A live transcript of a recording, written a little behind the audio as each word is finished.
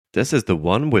This is the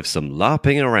one with some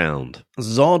LARPing around.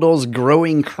 Zardoz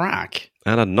growing crack.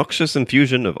 And a noxious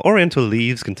infusion of oriental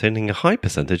leaves containing a high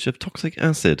percentage of toxic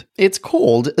acid. It's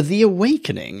called The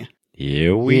Awakening.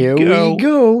 Here we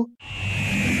go.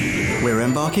 We're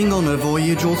embarking on a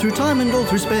voyage all through time and all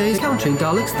through space. Counting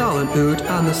Daleks, Thalan, Ood,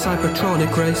 and the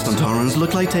Cybertronic race. Sontarans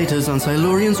look like taters and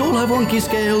Silurians all have wonky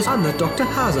scales. And the Doctor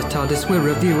has a TARDIS, we're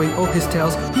reviewing all his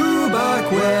tales. Who back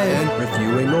when?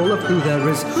 Reviewing all of who there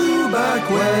is. Who back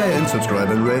when?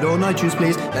 Subscribe and rate on iTunes,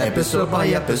 please. Episode by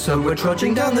episode, we're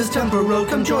trudging down this temporal road.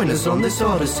 Come join us on this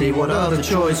odyssey. What other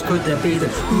choice could there be than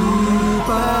Who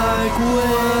back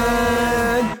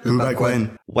when? Who back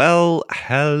when? Well,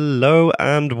 hello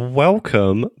and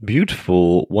welcome,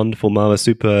 beautiful, wonderful, marvelous,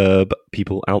 superb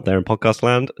people out there in podcast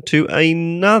land, to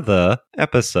another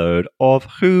episode of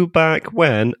Who Back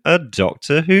When, a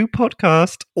Doctor Who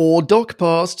podcast. Or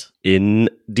DocPast.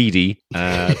 Indeedy.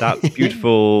 That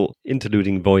beautiful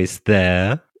interluding voice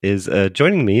there is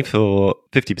joining me for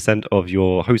 50% of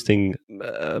your hosting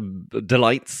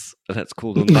delights, let's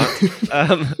call them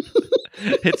that.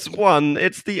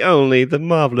 It's the only, the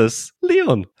marvellous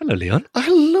Leon. Hello, Leon.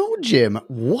 Hello, Jim.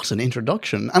 What an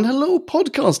introduction. And hello,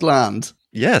 podcast land.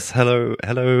 Yes, hello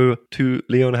to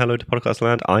Leon, hello to podcast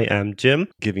land. I am Jim,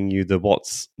 giving you the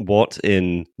what's what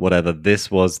in whatever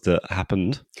this was that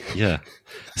happened. Yeah.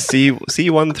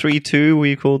 C132,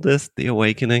 we called this The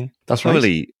Awakening. That's right.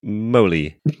 Holy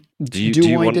moly. Do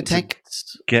you want to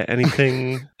get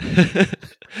anything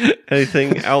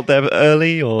out there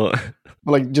early, or...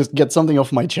 Like, just get something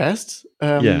off my chest?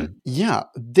 Yeah,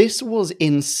 this was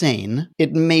insane.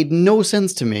 It made no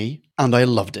sense to me, and I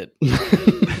loved it.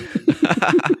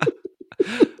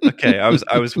 Okay, I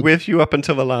was with you up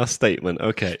until the last statement.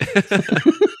 Okay.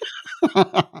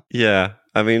 Yeah,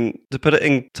 I mean, to put it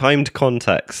in timed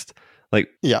context, like,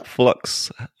 yeah. Flux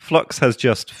has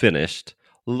just finished.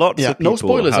 Lots of people. No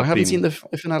spoilers. I haven't seen the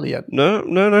finale yet.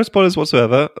 No spoilers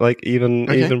whatsoever. Like even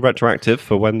retroactive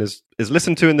for when is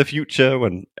listened to in the future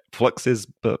when Flux is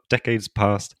decades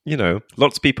past. You know,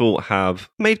 lots of people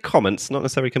have made comments, not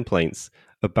necessarily complaints,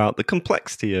 about the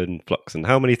complexity in Flux and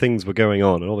how many things were going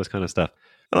on and all this kind of stuff.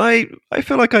 And I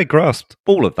feel like I grasped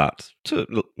all of that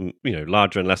to, you know,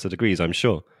 larger and lesser degrees, I'm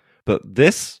sure. But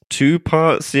this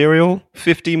 2-part serial,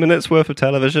 50 minutes worth of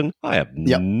television, I am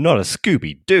not a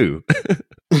Scooby-Doo.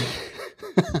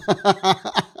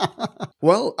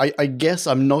 Well, I guess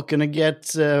I'm not going to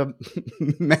get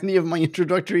many of my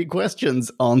introductory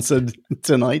questions answered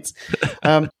tonight.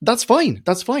 That's fine.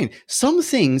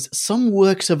 Some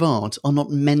works of art are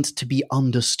not meant to be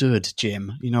understood,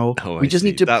 Jim. You know, we just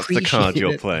need to appreciate That's the card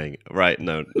you're playing. Right,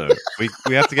 no.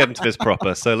 We have to get into this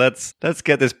proper. So let's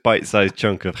get this bite-sized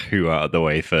chunk of Who out of the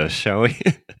way first, shall we?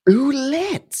 Ooh,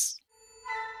 let's.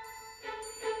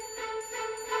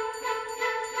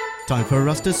 Time for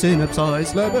us to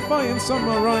synopsize, clarify and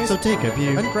summarize. So take a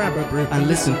view and grab a brew and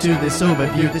listen to this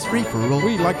overview, this free-for-all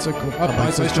we like to call a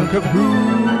bite-sized chunk of Who.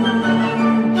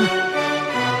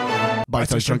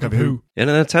 Bite-sized chunk of Who. In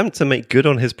an attempt to make good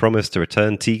on his promise to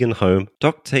return Tegan home,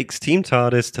 Doc takes Team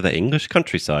TARDIS to the English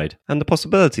countryside and the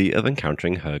possibility of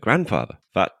encountering her grandfather.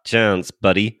 Fat chance,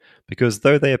 buddy, because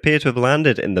though they appear to have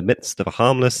landed in the midst of a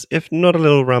harmless, if not a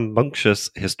little rambunctious,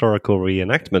 historical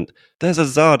reenactment, there's a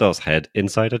Zardoz head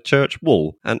inside a church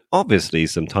wall, and obviously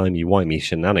some timey-wimey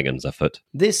shenanigans afoot.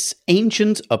 This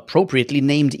ancient, appropriately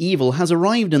named evil has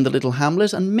arrived in the little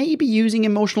hamlet and may be using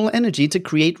emotional energy to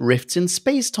create rifts in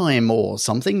space-time, or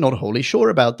something, not wholly sure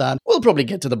about that. We'll probably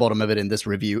get to the bottom of it in this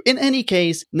review. In any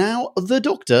case, now the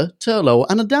Doctor, Turlough,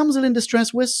 and a damsel in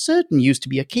distress we're certain used to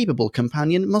be a capable companion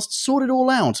must sort it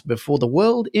all out before the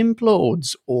world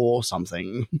implodes, or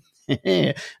something.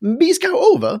 B-Scout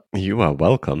over. You are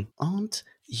welcome. Aren't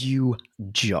you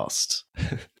just?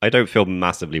 I don't feel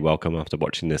massively welcome after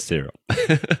watching this serial.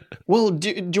 Well, do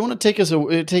you want to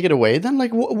take it away then? Like,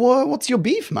 what's your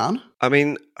beef, man? I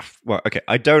mean, well, okay,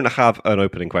 I don't have an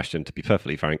opening question, to be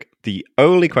perfectly frank. The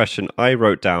only question I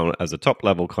wrote down as a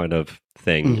top-level kind of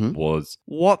thing was,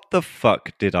 what the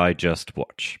fuck did I just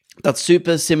watch? That's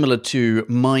super similar to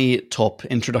my top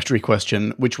introductory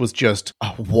question, which was just,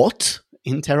 what?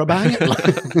 In Terabang?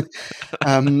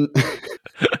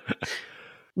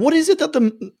 What is it that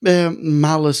the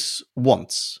Malice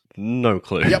wants? No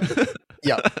clue. Yep.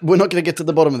 Yeah, we're not going to get to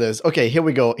the bottom of this. Okay, here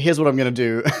we go. Here's what I'm going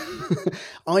to do.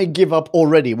 I give up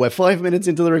already. We're 5 minutes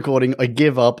into the recording. I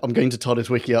give up. I'm going to TARDIS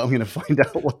Wikia. I'm going to find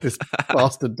out what this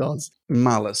bastard does.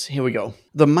 Malus. Here we go.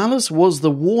 The Malus was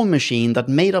the war machine that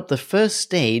made up the first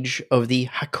stage of the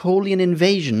Hakolian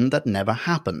invasion that never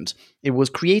happened. It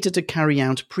was created to carry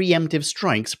out preemptive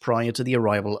strikes prior to the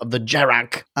arrival of the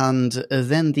Jarak and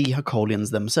then the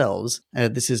Hakolians themselves.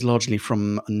 This is largely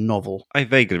from a novel. I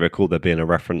vaguely recall there being a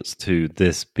reference to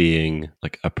this being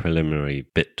like a preliminary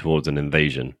bit towards an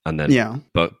invasion, and then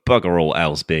but bugger all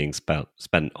else being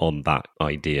spent on that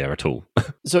idea at all.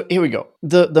 So here we go.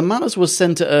 The Malus was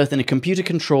sent to Earth in a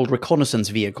computer-controlled reconnaissance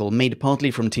vehicle made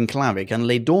partly from Tinklavik and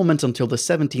lay dormant until the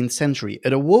 17th century.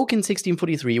 It awoke in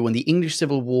 1643 when the English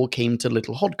Civil War came to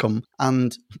Little Hodcombe,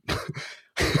 and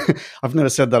I've never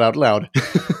said that out loud.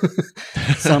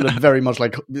 Sounded very much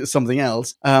like something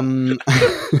else.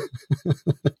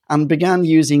 And began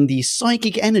using the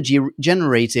psychic energy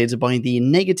generated by the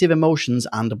negative emotions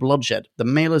and bloodshed. The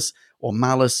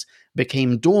Malus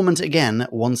became dormant again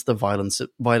once the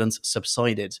violence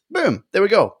subsided. Boom! There we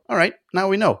go. All right, now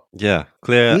we know. Yeah,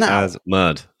 clear as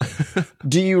mud.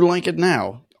 Do you like it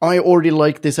now? I already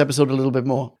like this episode a little bit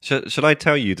more. Should I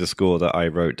tell you the score that I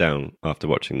wrote down after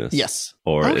watching this? Yes.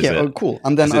 Or okay. Is it, oh, cool.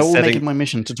 And then I will make it my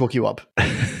mission to talk you up.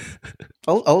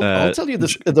 I'll tell you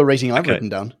the rating I've written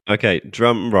down. Okay,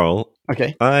 drum roll.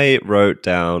 Okay. I wrote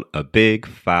down a big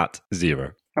fat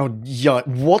 0. Oh, yeah.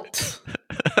 What?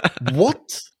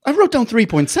 What? I wrote down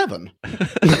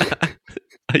 3.7.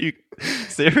 Are you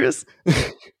serious?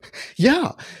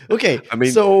 Yeah. Okay. I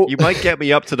mean, so you might get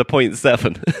me up to the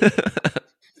 0.7.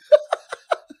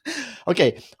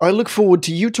 Okay, I look forward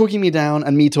to you talking me down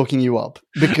and me talking you up.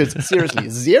 Because, seriously,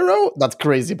 0? That's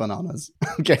crazy bananas.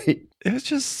 Okay. It was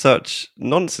just such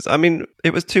nonsense. I mean,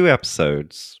 it was 2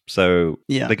 episodes, so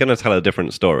they're going to tell a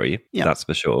different story, that's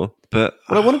for sure. But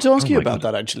I wanted to ask you about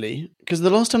that, actually. Because the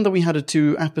last time that we had a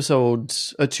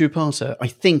 2-parter, I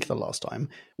think the last time,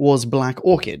 was Black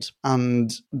Orchid.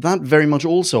 And that very much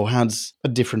also had a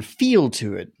different feel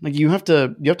to it. Like, you have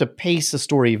to pace a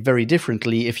story very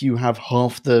differently if you have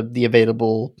half the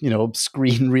available,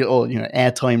 screen real or,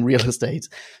 airtime real estate.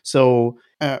 So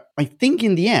I think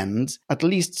in the end, at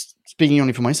least speaking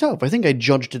only for myself, I think I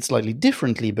judged it slightly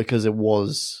differently because it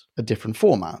was a different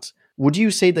format. Would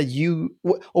you say that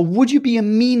or would you be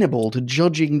amenable to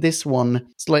judging this one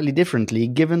slightly differently,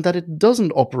 given that it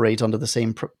doesn't operate under the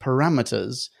same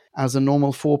parameters as a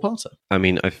normal 4-parter? I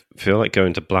mean, I feel like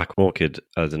going to Black Orchid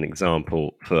as an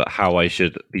example for how I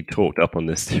should be talked up on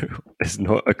this is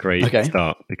not a great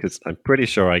start, because I'm pretty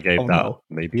sure I gave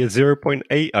maybe a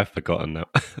 0.8. I've forgotten now.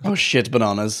 Oh, shit,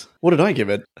 bananas. What did I give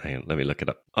it? Hang on, let me look it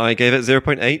up. I gave it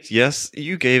 0.8. Yes,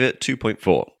 you gave it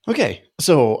 2.4. Okay,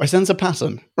 so I sense a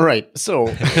pattern. Right,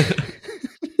 so...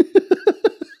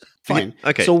 Fine.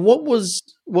 Okay. So what was...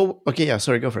 Well, okay, yeah,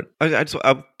 sorry, go for it.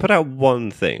 I'll put out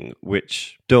one thing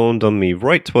which dawned on me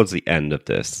right towards the end of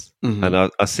this, and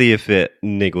I'll see if it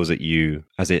niggles at you,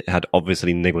 as it had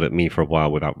obviously niggled at me for a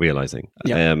while without realizing.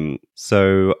 Yeah.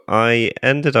 So I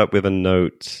ended up with a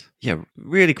note,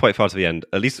 really quite far to the end,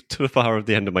 at least to the far of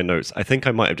the end of my notes. I think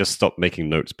I might have just stopped making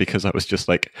notes because I was just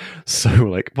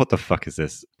what the fuck is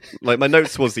this? Like, my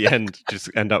notes towards the end just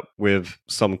end up with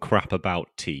some crap about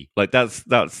tea. Like, that's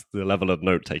the level of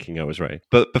note taking I was writing.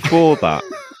 But before that,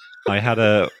 I had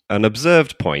an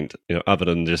observed point, other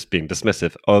than just being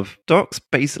dismissive, of Docs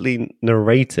basically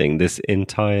narrating this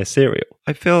entire serial.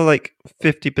 I feel like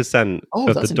 50%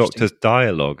 of the Doctor's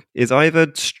dialogue is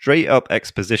either straight up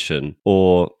exposition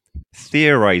or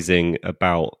theorizing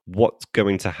about what's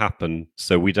going to happen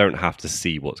so we don't have to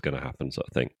see what's going to happen, sort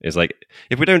of thing. It's like,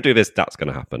 if we don't do this, that's going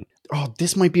to happen. Oh,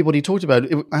 this might be what he talked about.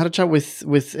 I had a chat with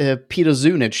Peter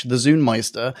Zunich, the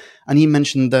Zunmeister, and he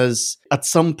mentioned there's, at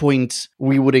some point,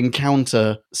 we would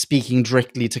encounter speaking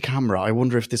directly to camera. I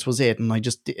wonder if this was it, and I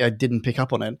didn't pick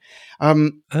up on it.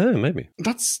 Maybe.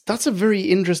 That's a very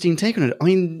interesting take on it. I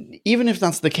mean, even if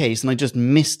that's the case, and I just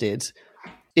missed it,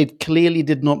 it clearly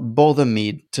did not bother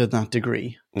me to that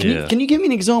degree. Can you give me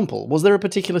an example? Was there a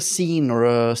particular scene or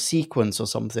a sequence or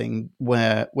something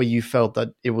where you felt that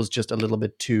it was just a little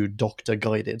bit too Doctor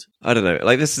guided? I don't know.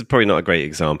 Like, this is probably not a great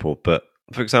example, but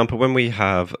for example, when we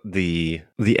have the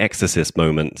Exorcist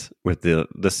moment with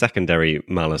the secondary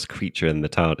Malus creature in the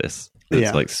TARDIS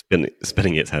that's like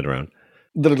spinning its head around.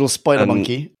 The little spider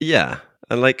monkey. Yeah.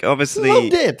 And like, obviously...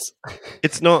 Loved it!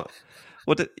 It's not...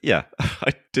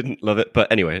 I didn't love it,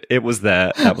 but anyway, it was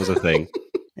there. That was a thing.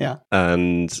 Yeah.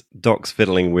 And Doc's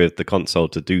fiddling with the console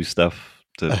to do stuff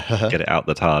to get it out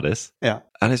the TARDIS. Yeah.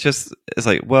 And it's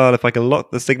like, well, if I can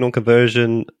lock the signal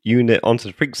conversion unit onto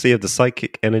the frequency of the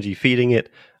psychic energy feeding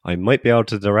it, I might be able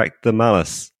to direct the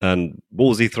malice. And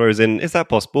Wolsey throws in, is that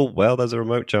possible? Well, there's a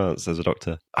remote chance as a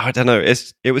doctor. I don't know.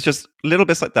 It was just little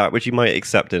bits like that, which you might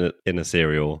accept in a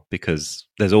serial, because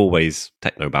there's always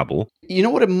technobabble. You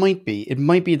know what it might be? It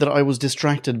might be that I was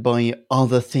distracted by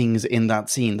other things in that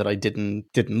scene that I didn't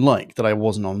like, that I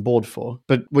wasn't on board for.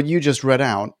 But what you just read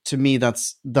out, to me, that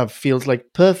feels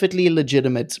like perfectly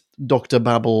legitimate Dr.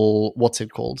 Babble, what's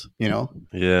it called, you know?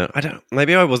 Yeah,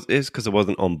 maybe it's because I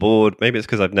wasn't on board. Maybe it's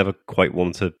because I've never quite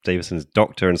wanted Davison's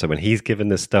doctor, and so when he's given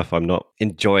this stuff, I'm not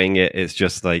enjoying it. It's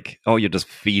just like, oh, you're just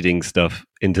feeding stuff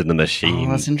into the machine.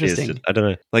 Oh, that's interesting. I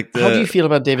don't know. How do you feel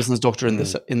about Davison's doctor in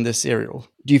this serial?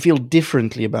 Do you feel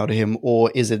differently about him,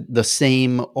 or is it the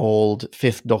same old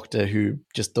Fifth Doctor who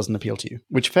just doesn't appeal to you?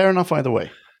 Which, fair enough either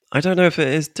way. I don't know if it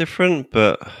is different,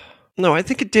 but no, I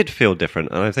think it did feel different,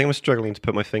 and I think I'm struggling to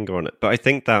put my finger on it. But I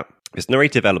think that this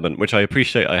narrative element, which I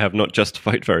appreciate, I have not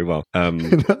justified very well.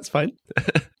 That's fine.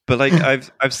 But like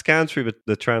I've scanned through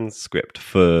the transcript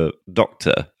for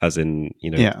Doctor, as in,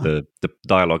 you know, the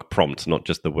dialogue prompt, not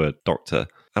just the word Doctor.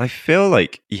 And I feel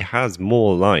like he has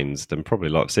more lines than probably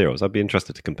a lot of serials. I'd be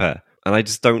interested to compare. And I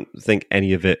just don't think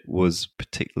any of it was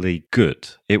particularly good.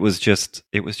 It was just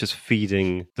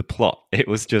feeding the plot. It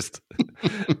was just,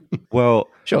 well,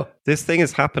 sure, this thing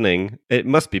is happening. It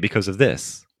must be because of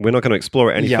this. We're not going to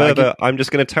explore it any further. I'm just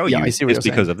going to tell you it's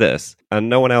because of this. And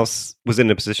no one else was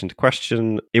in a position to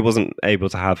question. It wasn't able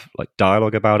to have like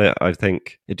dialogue about it. I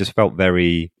think it just felt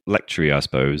very lectury, I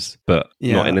suppose, but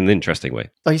not in an interesting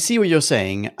way. I see what you're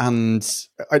saying, and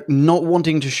not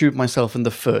wanting to shoot myself in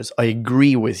the foot, I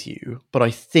agree with you, but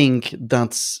I think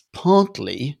that's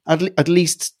partly, at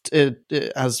least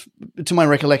as to my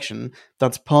recollection,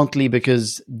 that's partly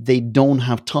because they don't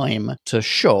have time to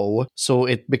show, so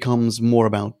it becomes more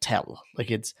about tell.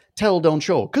 Like it's tell, don't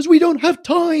show, because we don't have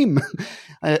time.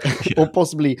 Or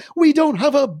possibly, we don't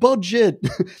have a budget.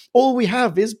 All we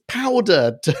have is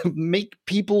powder to make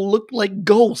people look like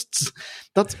ghosts.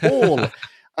 That's all.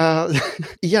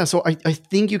 So I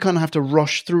think you kind of have to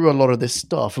rush through a lot of this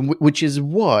stuff, and which is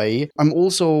why I'm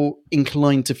also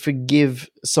inclined to forgive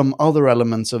some other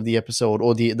elements of the episode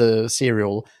or the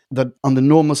serial that under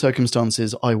normal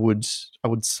circumstances I would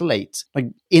slate. Like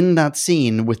in that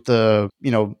scene with the,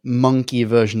 you know, monkey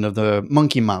version of the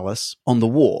monkey malice on the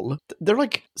wall, there are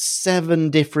like 7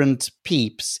 different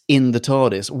peeps in the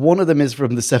TARDIS. One of them is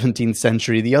from the 17th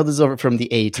century, the others are from the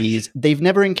 80s. They've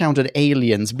never encountered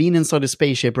aliens, been inside a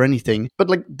spaceship or anything, but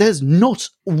like there's not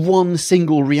one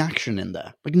single reaction in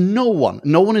there. Like no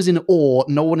one is in awe,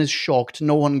 no one is shocked,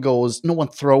 no one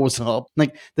throws up.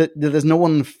 Like there's no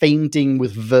one fainting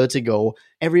with vertigo.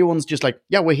 Everyone's just like,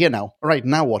 yeah, we're here now. All right,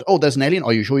 now what? Oh, there's an alien.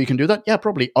 Are you sure you can do that? Yeah,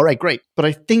 probably. All right, great. But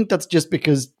I think that's just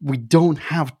because we don't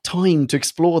have time to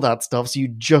explore that stuff. So you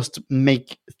just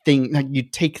you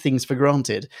take things for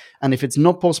granted. And if it's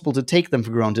not possible to take them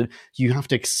for granted, you have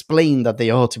to explain that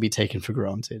they are to be taken for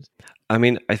granted. I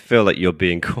mean, I feel like you're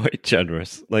being quite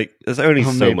generous. Like, there's only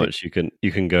so much you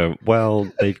can go, well,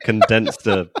 they've condensed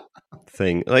a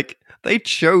thing. Like, they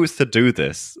chose to do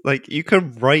this. Like, you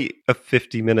can write a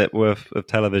 50-minute worth of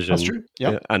television. That's true.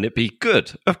 Yeah. And it be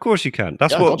good. Of course you can.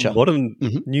 That's what modern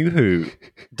New Who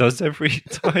does every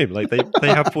time. Like, they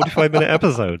have 45-minute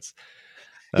episodes.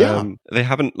 They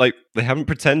haven't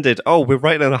pretended, oh, we're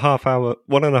writing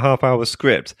 1.5 hour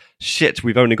script. Shit,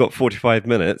 we've only got 45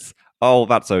 minutes. Oh,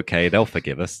 that's okay. They'll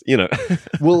forgive us. You know,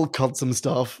 we'll cut some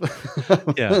stuff.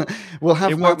 Yeah, we'll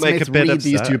have Matt Smith read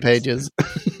these 2 pages.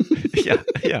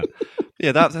 Yeah.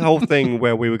 That's the whole thing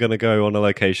where we were going to go on a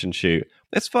location shoot.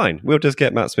 It's fine. We'll just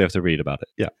get Matt Smith to read about it.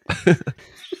 Yeah.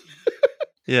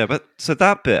 Yeah, but so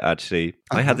that bit, actually,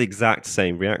 I had the exact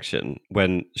same reaction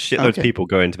when shitloads of people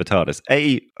go into the TARDIS.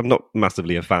 I'm not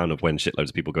massively a fan of when shitloads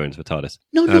of people go into the TARDIS.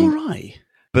 No, nor I.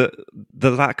 But the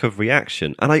lack of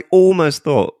reaction, and I almost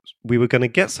thought we were going to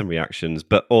get some reactions,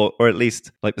 but or at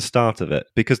least like the start of it,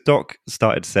 because Doc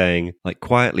started saying like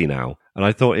quietly now, and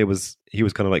I thought he was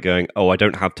kind of like going, oh, I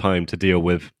don't have time to deal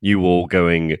with you all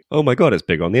going, oh my god, it's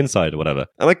bigger on the inside or whatever.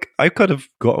 And I kind of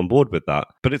got on board with that,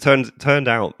 but it turned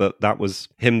out that was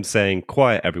him saying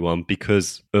quiet everyone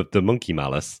because of the monkey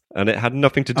malice, and it had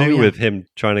nothing to do with him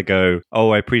trying to go,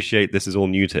 oh, I appreciate this is all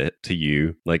new to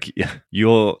you. Like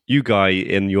you guy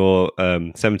in your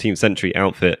 17th century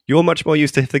outfit, you're much more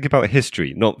used to thinking about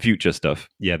history, not future stuff.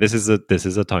 Yeah, this is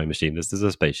a time machine. This is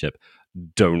a spaceship.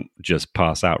 Don't just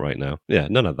pass out right now. Yeah,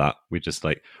 none of that. We just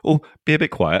like, oh, be a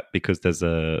bit quiet because there's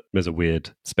a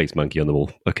weird space monkey on the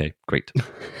wall. Okay, great.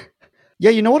 Yeah,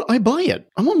 you know what? I buy it.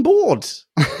 I'm on board.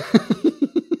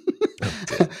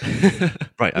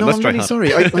 Right, I No, must I'm try really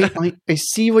harder. sorry. I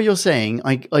see what you're saying.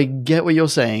 I get what you're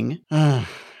saying.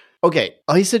 Okay,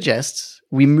 I suggest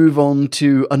we move on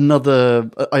to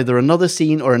either another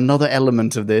scene or another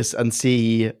element of this and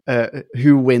see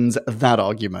who wins that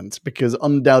argument, because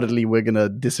undoubtedly we're going to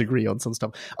disagree on some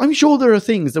stuff. I'm sure there are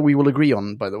things that we will agree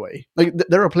on, by the way. Like,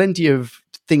 there are plenty of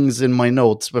things in my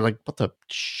notes where, like, what the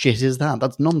shit is that?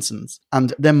 That's nonsense.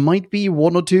 And there might be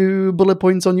one or two bullet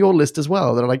points on your list as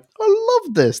well that are like, I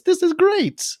love this. This is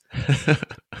great.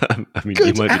 I mean,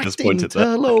 Good you might acting, be disappointed there.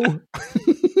 Turlo.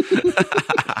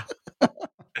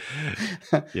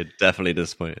 You're definitely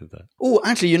disappointed there. Oh,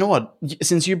 actually, you know what?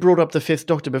 Since you brought up the Fifth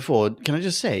Doctor before, can I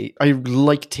just say I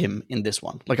liked him in this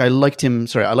one. Like, I liked him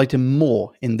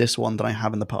more in this one than I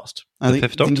have in the past. I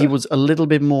Fifth think he Doctor? was a little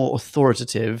bit more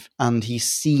authoritative, and he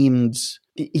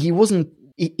wasn't,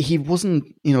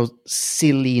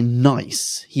 silly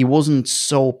nice. He wasn't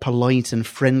so polite and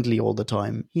friendly all the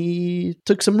time. He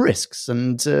took some risks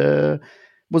and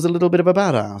was a little bit of a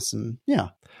badass, and yeah.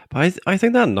 But I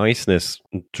think that niceness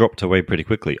dropped away pretty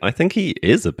quickly. I think he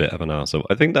is a bit of an arsehole.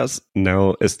 I think that's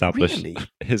now established Really?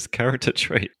 his character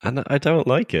trait. And I don't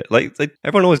like it. Like,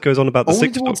 everyone always goes on about the Only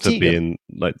Sixth towards Doctor Tegan. being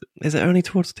like, is it only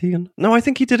towards Tegan? No, I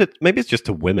think he did it. Maybe it's just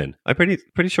to women. I'm pretty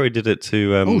sure he did it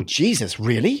to Oh, Jesus,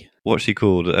 really? what's she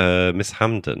called? Miss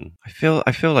Hampton. I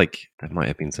feel like there might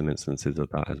have been some instances of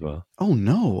that as well. Oh,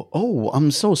 no. Oh,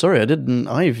 I'm so sorry.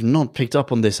 I've not picked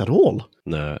up on this at all.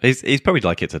 No, he's probably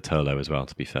like it to Turlo as well,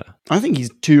 to be fair. I think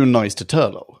he's too nice to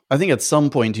Turlo. I think at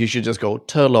some point he should just go,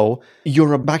 Turlo,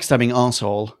 you're a backstabbing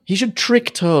asshole. He should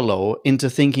trick Turlo into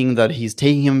thinking that he's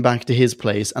taking him back to his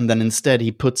place, and then instead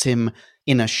he puts him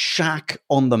in a shack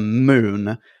on the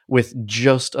moon with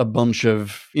just a bunch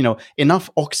of, enough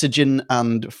oxygen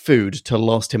and food to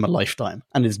last him a lifetime.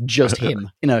 And it's just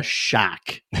him in a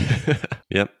shack.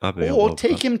 Yep, I'll be Or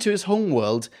take him to his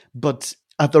homeworld, but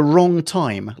at the wrong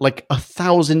time, like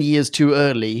 1,000 years too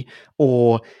early,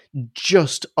 or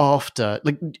just after,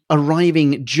 like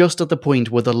arriving just at the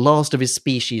point where the last of his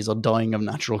species are dying of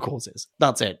natural causes.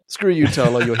 That's it. Screw you,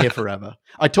 Turlo, you're here forever.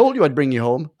 I told you I'd bring you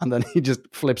home, and then he just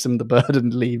flips him the bird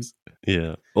and leaves.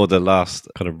 Yeah. Or the last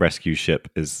kind of rescue ship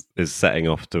is setting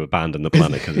off to abandon the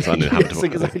planet because it's uninhabitable. Yes,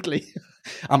 exactly.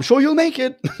 I'm sure you'll make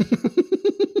it.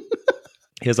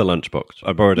 Here's a lunchbox.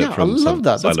 I borrowed it Yeah, I from love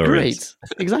that. That's Silurians. great.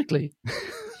 Exactly.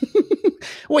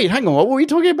 Wait, hang on. What were we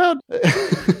talking about?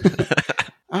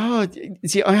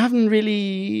 See, I haven't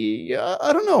really.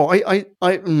 I don't know.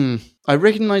 I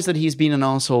recognize that he's been an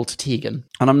arsehole to Tegan,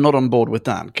 and I'm not on board with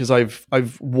that because I've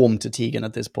warmed to Tegan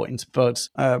at this point. But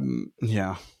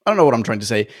yeah, I don't know what I'm trying to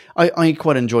say. I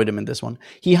quite enjoyed him in this one.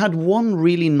 He had one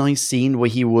really nice scene where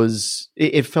he was.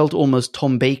 It felt almost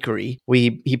Tom Bakery,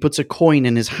 where he puts a coin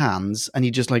in his hands and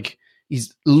he just like.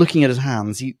 He's looking at his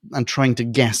hands and trying to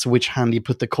guess which hand he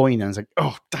put the coin in. It's like,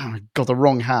 oh, damn, I got the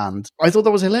wrong hand. I thought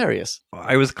that was hilarious.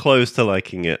 I was close to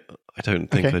liking it. I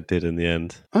don't think Okay. I did in the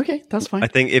end. Okay, that's fine. I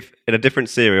think if in a different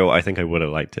serial, I think I would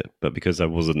have liked it. But because I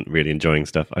wasn't really enjoying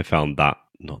stuff, I found that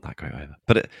not that great either.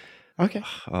 But Okay,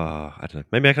 I don't know.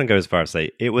 Maybe I can go as far as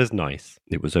say it was nice.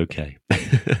 It was okay.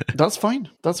 that's fine.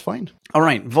 That's fine. All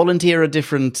right, volunteer a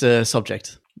different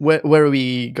subject. Where are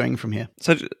we going from here?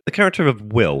 So the character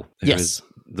of Will, who Yes. is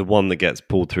the one that gets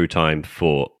pulled through time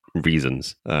for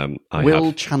reasons. I Will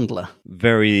have Chandler.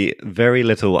 very, very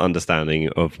little understanding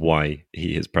of why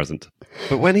he is present.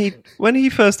 But when he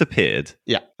first appeared,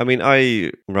 Yeah. I mean,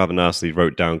 I rather nastily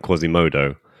wrote down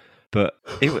Quasimodo, but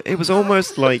it was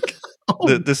almost like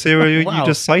the serial wow. you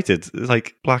just cited,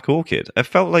 like Black Orchid. I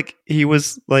felt like he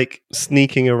was like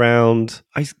sneaking around.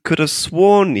 I could have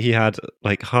sworn he had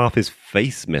like half his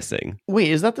face missing. Wait,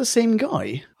 is that the same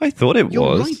guy? I thought it You're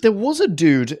was. right. There was a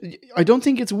dude. I don't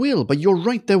think it's Will, but you're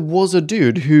right. There was a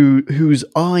dude whose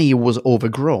eye was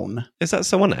overgrown. Is that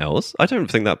someone else? I don't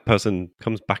think that person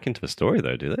comes back into the story,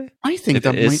 though, do they? I think If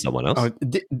that it is might, someone else.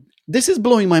 This is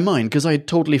blowing my mind because I had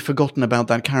totally forgotten about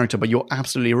that character, but you're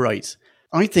absolutely right.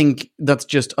 I think that's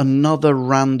just another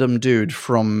random dude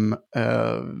from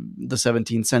the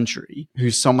 17th century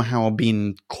who's somehow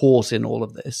been caught in all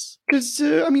of this. Because,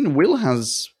 Will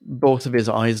has both of his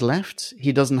eyes left.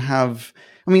 He doesn't have...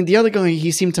 the other guy,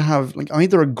 he seemed to have like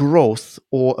either a growth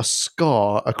or a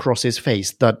scar across his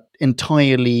face that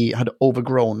entirely had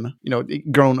overgrown,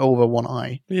 grown over one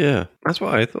eye. Yeah, that's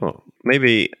what I thought.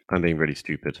 Maybe I'm being really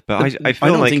stupid, but I feel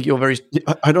I don't like think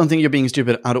I don't think you're being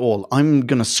stupid at all. I'm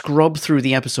gonna scrub through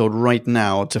the episode right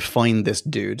now to find this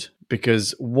dude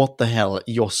because what the hell?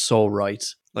 You're so right.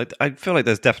 like I feel like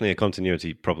there's definitely a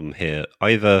continuity problem here.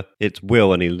 Either it's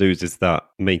Will and he loses that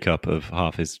makeup of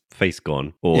half his face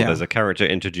gone, or Yeah. there's a character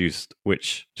introduced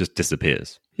which just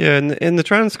disappears. Yeah, in the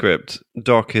transcript,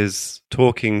 Doc is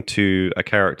talking to a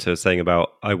character saying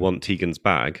about, I want Tegan's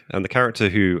bag. And the character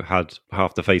who had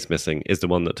half the face missing is the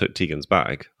one that took Tegan's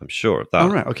bag. I'm sure of that. Oh,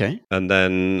 right, okay. And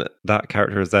then that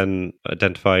character is then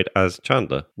identified as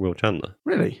Chandler, Will Chandler.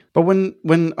 Really? But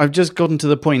when I've just gotten to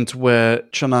the point where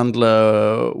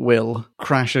Chandler Will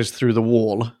crashes through the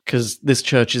wall, because this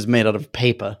church is made out of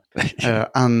paper,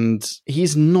 and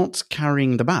he's not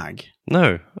carrying the bag.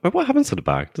 No. What happens to the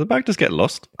bag? Does the bag just get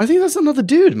lost? I think that's another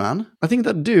dude, man. I think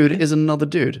that dude is another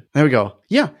dude. There we go.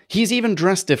 Yeah, he's even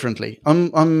dressed differently.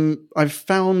 I've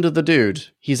found the dude.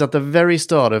 He's at the very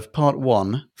start of part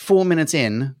 1. 4 minutes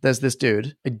in, there's this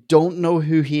dude. I don't know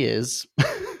who he is.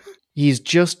 He's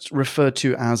just referred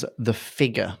to as the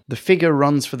figure. The figure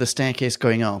runs for the staircase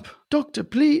going up. Doctor,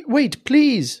 please, wait,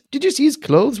 please. Did you see his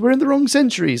clothes? We're in the wrong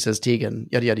century, says Tegan.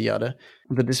 Yada, yada, yada.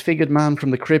 The disfigured man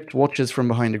from the crypt watches from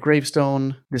behind a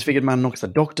gravestone. Disfigured man knocks the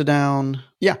doctor down.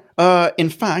 Yeah. In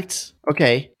fact,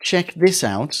 okay, check this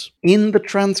out. In the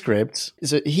transcript,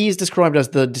 he's described as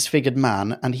the disfigured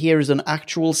man, and here is an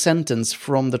actual sentence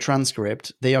from the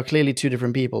transcript. They are clearly two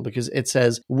different people, because it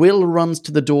says, Will runs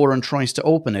to the door and tries to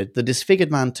open it. The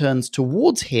disfigured man turns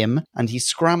towards him, and he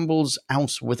scrambles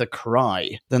out with a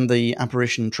cry. Then the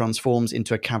apparition transforms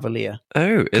into a cavalier.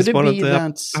 Oh, it's one of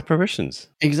the apparitions.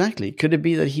 Exactly. Could it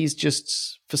be that he's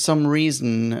just, for some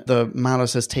reason, the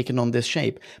Malus has taken on this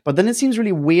shape? But then it seems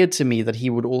really weird to me that he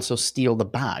would also steal the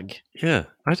bag. Yeah,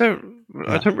 I don't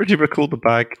really recall the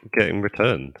bag getting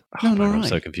returned. No, no, man, right. I'm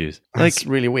so confused. That's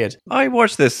really weird. I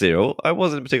watched this serial. I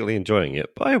wasn't particularly enjoying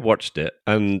it, but I watched it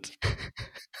and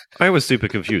I was super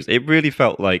confused. It really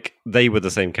felt like they were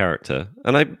the same character.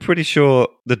 And I'm pretty sure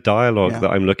the dialogue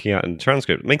that I'm looking at in the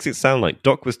transcript makes it sound like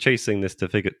Doc was chasing this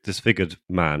disfigured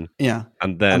man. Yeah.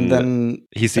 And then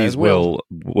he sees Will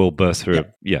burst through.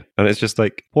 Yeah. And it's just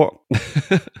like, what?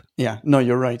 Yeah, no,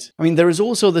 you're right. I mean, there is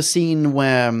also the scene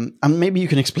where, and maybe you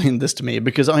can explain this to me,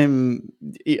 because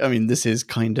this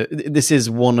is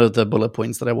one of the bullet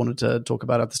points that I wanted to talk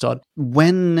about at the start.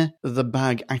 When the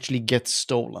bag actually gets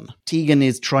stolen, Tegan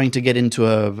is trying to get into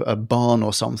a barn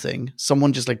or something.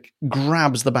 Someone just like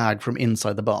grabs the bag from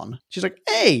inside the barn. She's like,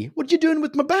 hey, what you doing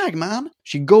with my bag, man?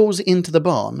 She goes into the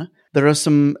barn. There are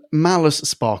some Malus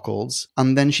sparkles,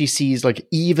 and then she sees like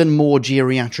even more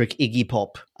geriatric Iggy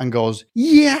Pop and goes,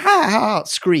 yeah,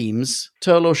 screams.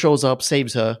 Turlough shows up,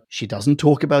 saves her. She doesn't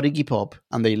talk about Iggy Pop,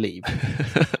 and they leave.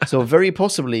 So very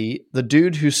possibly the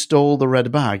dude who stole the red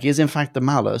bag is in fact the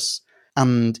Malus,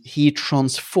 and he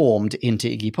transformed into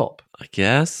Iggy Pop. I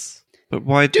guess. But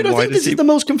why? Dude, I think this is the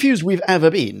most confused we've ever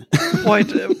been. Why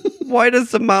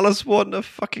does the Malus want a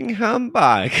fucking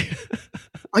handbag?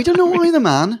 I don't know either,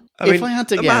 man. If I had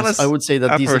to guess, I would say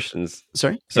that apparitions. These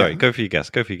are... Sorry, yeah. Go for your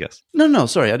guess. No,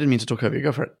 sorry, I didn't mean to talk over you.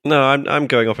 Go for it. No, I'm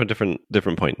going off a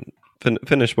different point.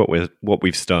 Finish what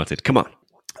we've started. Come on.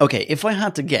 Okay, if I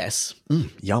had to guess,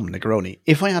 yum, Negroni.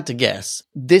 If I had to guess,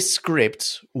 this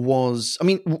script was, I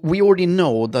mean, we already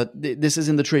know that this is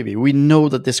in the trivia. We know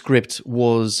that this script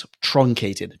was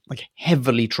truncated, like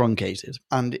heavily truncated.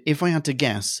 And if I had to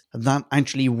guess, that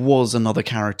actually was another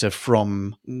character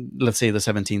from, let's say, the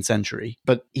 17th century.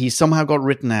 But he somehow got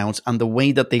written out, and the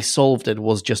way that they solved it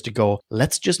was just to go,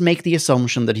 let's just make the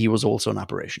assumption that he was also an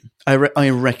apparition. I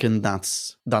reckon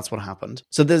that's what happened.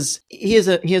 So here's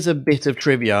a bit of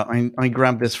trivia. I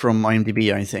grabbed this from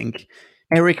IMDb, I think.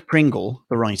 Eric Pringle,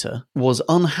 the writer, was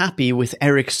unhappy with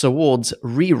Eric Saward's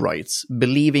rewrites,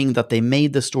 believing that they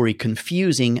made the story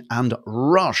confusing and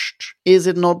rushed. Is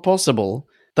it not possible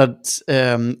that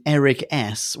Eric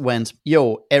S. went,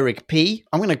 yo, Eric P.,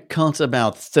 I'm going to cut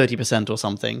about 30% or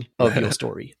something of your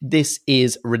story. This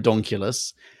is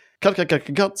redonkulous. Cut,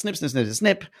 snip, snip, snip,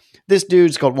 snip. This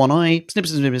dude's got one eye. Snip,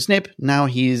 snip, snip, snip. Now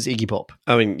he's Iggy Pop.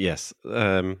 I mean, yes.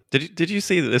 Did you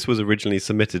see that this was originally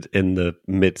submitted in the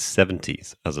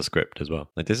mid-70s as a script as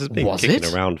well? Like, this has been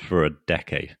kicking around for a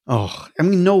decade. Oh, I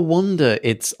mean, no wonder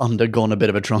it's undergone a bit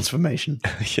of a transformation.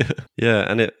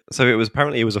 Yeah, and it was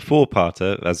apparently a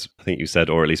 4-parter, as I think you said,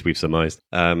 or at least we've surmised.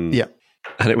 Yeah.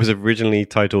 And it was originally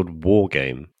titled War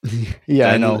Game. Yeah,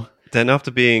 I know. Then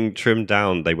after being trimmed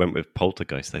down, they went with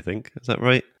Poltergeist, I think. Is that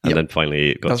right? And then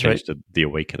finally it got changed to The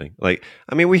Awakening. Like,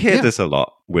 I mean, we hear this a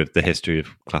lot with the history of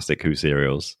classic Who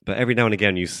serials, but every now and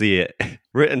again you see it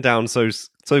written down so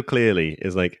clearly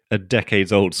is like a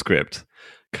decades-old script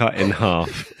cut in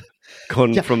half.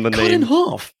 Gone from the name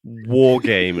War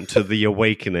Game to The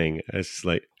Awakening. It's just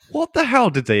like, what the hell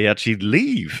did they actually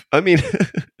leave? I mean...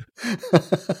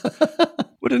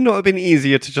 Would it not have been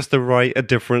easier to just write a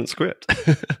different script?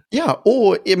 Yeah,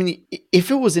 or, I mean, if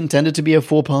it was intended to be a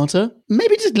 4-parter,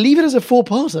 maybe just leave it as a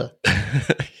 4-parter.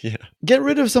 Yeah. Get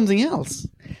rid of something else.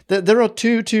 There are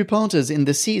two-parters in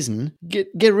this season.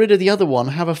 Get rid of the other one,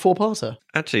 have a 4-parter.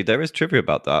 Actually, there is trivia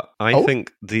about that. I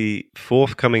think the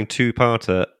forthcoming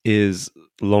 2-parter is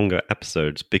longer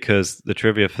episodes because the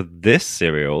trivia for this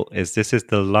serial is this is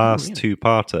the last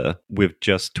 2-parter with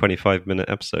just 25-minute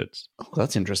episodes. Oh,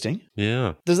 that's interesting.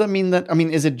 Yeah. Does that mean that,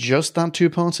 is it just that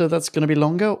 2-parter that's going to be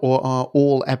longer, or are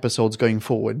all episodes going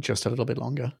forward just a little bit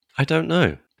longer? I don't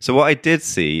know. So what I did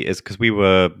see is, because we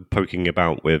were poking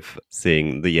about with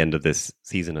seeing the end of this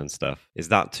season and stuff, is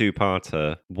that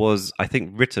 2-parter was, I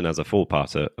think, written as a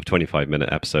 4-parter of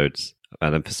 25-minute episodes.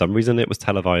 And then for some reason it was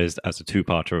televised as a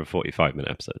 2-parter of 45-minute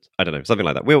episodes. I don't know, something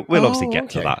like that. We'll obviously get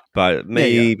to that. But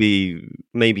maybe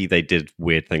they did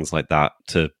weird things like that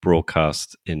to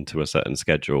broadcast into a certain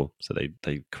schedule. So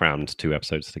they crammed 2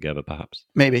 episodes together, perhaps.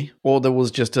 Maybe. Or there was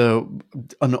just an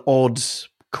odd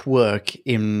quirk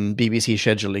in BBC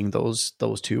scheduling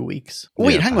those 2 weeks.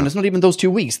 Wait, hang on, it's not even those 2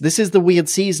 weeks. This is the weird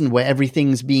season where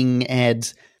everything's being aired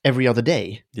every other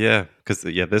day. Yeah, because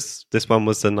this one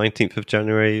was the 19th of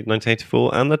January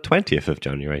 1984 and the 20th of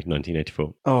January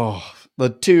 1984. Oh, the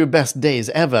 2 best days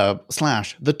ever /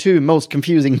 the 2 most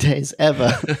confusing days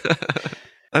ever.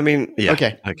 I mean, yeah.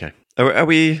 Okay. Are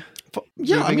we?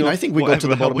 Yeah, I think we got to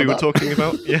the bottom we of were that. talking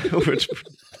about. Yeah,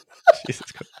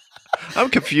 Jesus Christ. I'm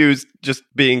confused, just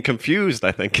being confused,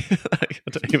 I think. I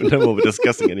don't even know what we're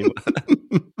discussing anymore.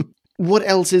 What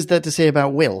else is there to say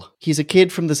about Will? He's a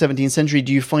kid from the 17th century.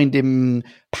 Do you find him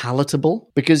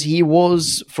palatable? Because he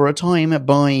was, for a time,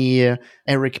 by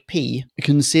Eric P.,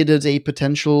 considered a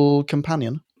potential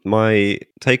companion. My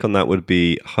take on that would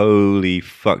be, holy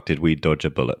fuck, did we dodge a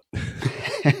bullet?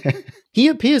 He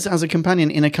appears as a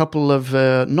companion in a couple of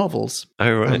novels.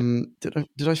 Oh, right.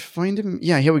 Did I find him?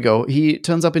 Yeah, here we go. He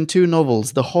turns up in 2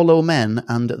 novels, The Hollow Men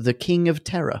and The King of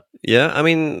Terror. Yeah, I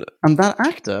mean... And that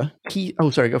actor, oh,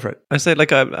 sorry, go for it. I say,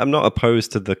 I'm not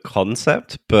opposed to the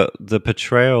concept, but the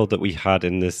portrayal that we had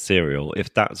in this serial,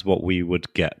 if that's what we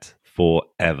would get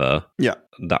forever,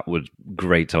 that would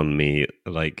grate on me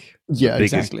like the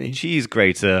biggest cheese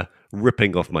grater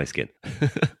ripping off my skin.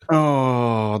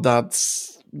 Oh,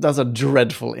 that's a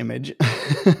dreadful image.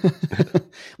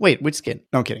 Wait, which skin?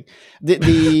 No, I'm kidding.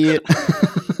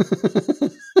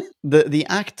 The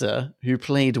actor who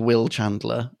played Will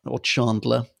Chandler,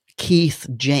 Keith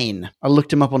Jane. I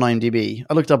looked him up on IMDb.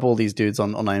 I looked up all these dudes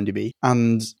on IMDb.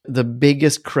 And the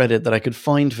biggest credit that I could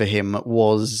find for him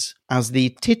was as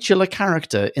the titular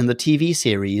character in the TV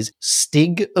series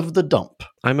Stig of the Dump.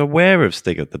 I'm aware of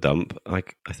Stig of the Dump. I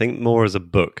think more as a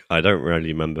book. I don't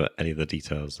really remember any of the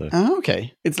details, though. Oh,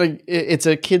 okay. It's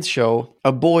a kid's show.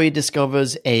 A boy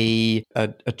discovers a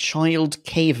child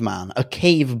caveman, a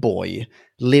cave boy,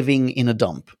 living in a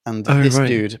dump. And this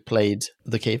dude played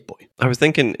the cave boy. I was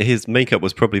thinking his makeup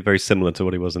was probably very similar to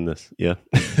what he was in this. Yeah.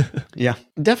 Yeah,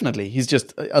 definitely. He's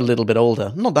just a little bit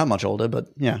older. Not that much older, but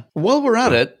yeah. While we're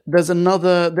at it, there's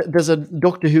a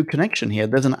Doctor Who connection here.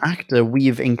 There's an actor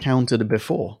we've encountered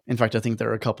before. In fact, I think there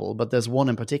are a couple, but there's one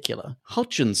in particular.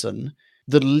 Hutchinson,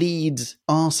 the lead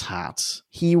arsehat,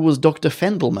 he was Dr.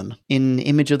 Fendelman in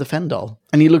Image of the Fendal.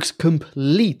 And he looks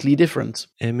completely different.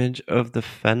 Image of the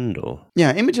Fendal?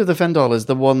 Yeah, Image of the Fendal is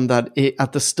the one that,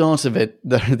 at the start of it,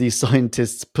 there are these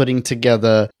scientists putting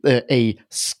together a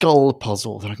skull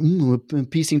puzzle. They're like, we're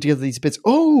piecing together these bits.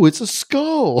 Oh, it's a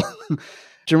skull!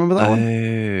 Do you remember that one?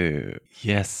 Oh,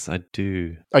 yes, I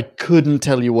do. I couldn't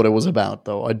tell you what it was about,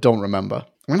 though. I don't remember.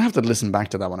 I'm going to have to listen back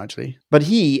to that one, actually. But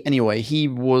he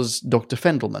was Dr.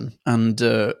 Fendelman. And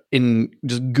in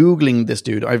just Googling this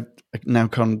dude, I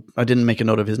didn't make a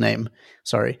note of his name,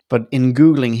 sorry. But in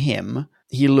Googling him,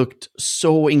 he looked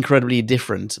so incredibly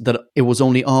different that it was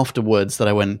only afterwards that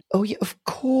I went, oh yeah, of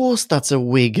course that's a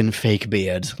wig and fake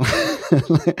beard.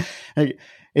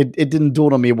 It didn't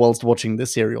dawn on me whilst watching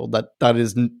this serial that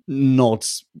is not,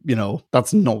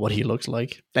 that's not what he looks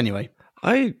like. Anyway.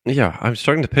 I'm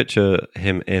starting to picture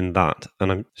him in that,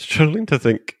 and I'm struggling to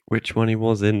think which one he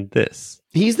was in this.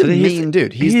 He's the main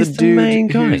dude. He's the dude main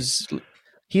guy.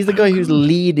 He's the guy who's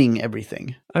leading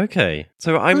everything. Okay,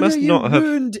 so I must not have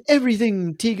ruined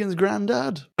everything, Tegan's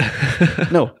granddad.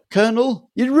 No,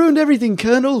 Colonel, you ruined everything,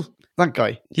 Colonel. That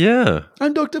guy. Yeah.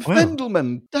 I'm Dr.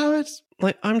 Fendelman. Damn it.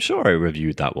 I'm sure I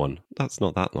reviewed that one. That's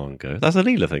not that long ago. That's a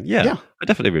Leela thing. Yeah. I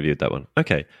definitely reviewed that one.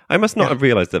 Okay. I must not have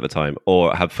realised at the time,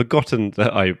 or have forgotten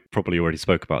that I probably already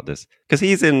spoke about this. Because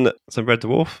he's in some Red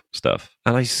Dwarf stuff,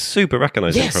 and I super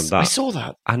recognise him from that. I saw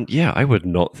that. And yeah, I would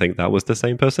not think that was the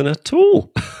same person at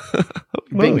all.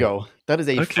 Bingo. That is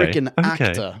a freaking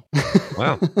actor.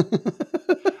 Wow.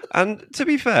 And to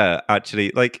be fair,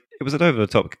 actually, like, it was an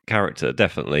over-the-top character,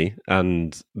 definitely,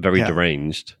 and very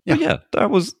deranged. Yeah. But yeah, that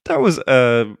was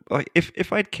like,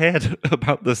 if I'd cared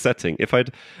about the setting, if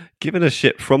I'd given a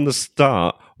shit from the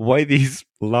start why these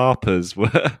LARPers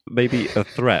were maybe a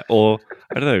threat, or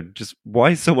I don't know, just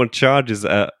why someone charges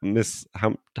at Miss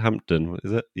Hampton,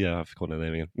 is it? Yeah, I've forgotten her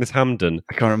name again. Miss Hampton.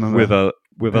 I can't remember.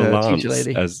 With a lance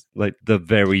lady. as like the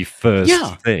very first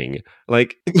thing.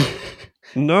 Like,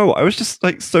 no, I was just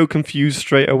like so confused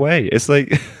straight away. It's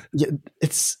like, yeah,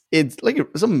 it's like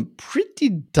some pretty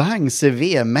dang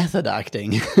severe method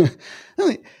acting.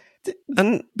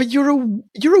 But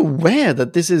you're aware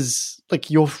that this is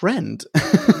like your friend.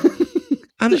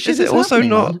 And is it also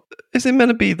not? Man. Is it meant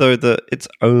to be though that it's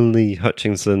only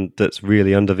Hutchinson that's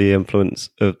really under the influence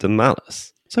of the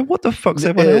malice? So what the fuck's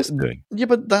everyone else doing? Yeah,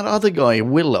 but that other guy,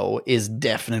 Willow, is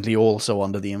definitely also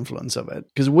under the influence of it.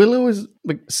 Because Willow is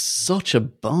like such a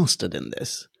bastard in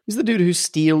this. He's the dude who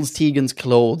steals Tegan's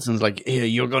clothes and is like, "Here,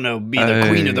 you're gonna be the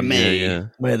queen of the May. Yeah.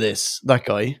 Wear this." That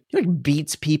guy. He like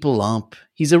beats people up.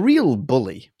 He's a real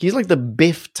bully. He's like the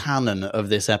Biff Tannen of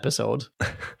this episode.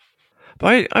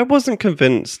 But I wasn't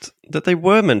convinced that they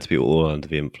were meant to be all under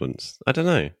the influence. I don't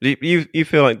know. You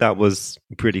feel like that was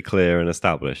pretty clear and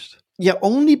established? Yeah,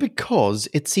 only because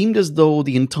it seemed as though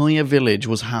the entire village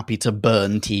was happy to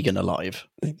burn Tegan alive.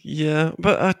 Yeah,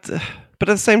 but at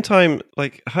the same time,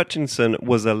 like, Hutchinson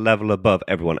was a level above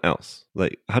everyone else.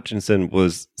 Like, Hutchinson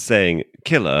was saying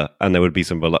kill her, and there would be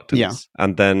some reluctance. Yeah.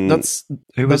 And then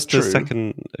who was the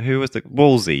second? Who was the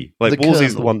Wolsey? Like,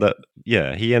 Wolsey's the one that,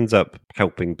 he ends up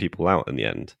helping people out in the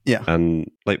end. Yeah. And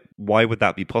like, why would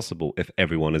that be possible if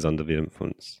everyone is under the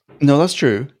influence? No, that's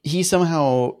true. He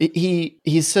somehow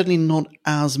he's certainly not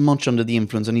as much under the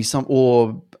influence, and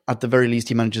or at the very least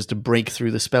he manages to break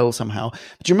through the spell somehow.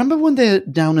 But do you remember when they're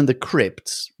down in the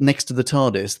crypt next to the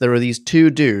TARDIS? There are these two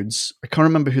dudes. I can't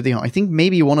remember who they are. I think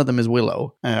maybe one of them is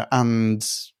Willow, and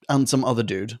some other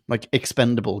dude, like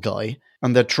expendable guy,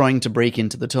 and they're trying to break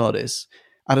into the TARDIS.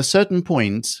 At a certain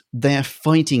point, they're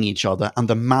fighting each other, and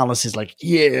the Malice is like,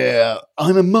 "Yeah,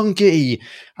 I'm a monkey."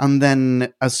 And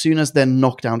then, as soon as they're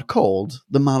knocked out cold,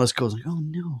 the Malice goes like, "Oh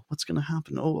no, what's going to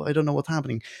happen? Oh, I don't know what's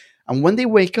happening." And when they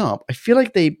wake up, I feel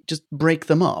like they just break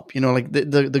them up. You know, like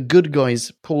the good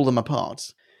guys pull them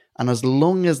apart. And as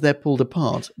long as they're pulled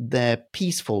apart, they're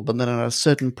peaceful. But then at a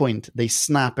certain point, they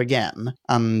snap again.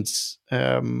 And,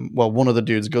 one of the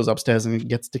dudes goes upstairs and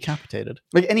gets decapitated.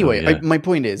 Like, anyway, my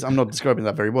point is, I'm not describing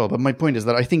that very well, but my point is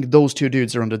that I think those two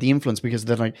dudes are under the influence because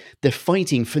they're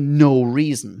fighting for no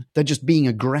reason. They're just being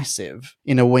aggressive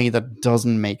in a way that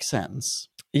doesn't make sense.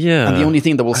 Yeah. And the only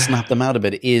thing that will snap them out of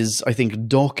it is, I think,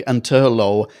 Doc and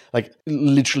Turlough, like,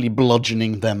 literally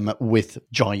bludgeoning them with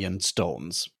giant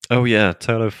stones. Oh, yeah.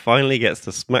 Turlough finally gets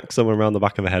to smack someone around the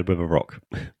back of the head with a rock,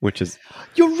 which is...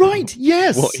 You're right,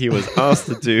 yes! What he was asked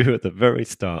to do at the very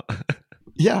start.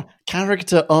 Yeah.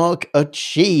 Character arc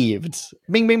achieved.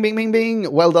 Bing, bing, bing, bing,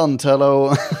 bing. Well done,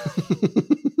 Turlough.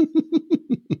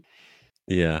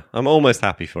 Yeah, I'm almost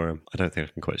happy for him. I don't think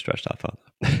I can quite stretch that far.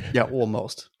 Yeah,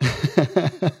 almost.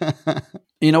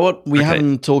 You know what? We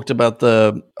haven't talked about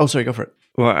the... Oh, sorry, go for it.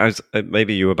 Well,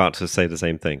 maybe you were about to say the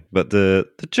same thing, but the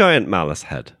giant Malice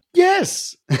head.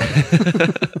 Yes!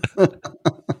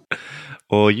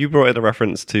 Or you brought in a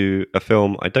reference to a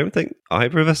film I don't think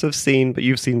either of us have seen, but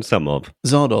you've seen some of.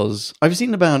 Zardoz. I've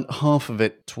seen about half of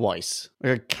it twice.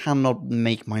 I cannot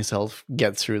make myself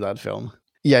get through that film.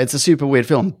 Yeah, it's a super weird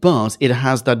film, but it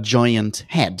has that giant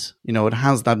head. You know, it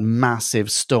has that massive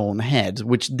stone head,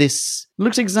 which this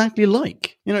looks exactly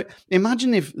like. You know,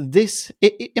 imagine if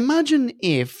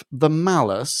the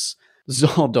Malice,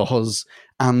 Zardoz,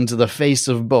 and the Face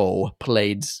of Bo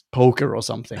played poker or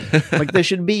something. Like, there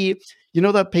should be, you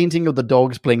know, that painting of the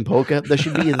dogs playing poker? There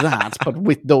should be that, but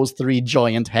with those three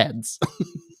giant heads.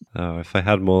 Oh, if I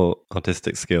had more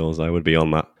artistic skills, I would be on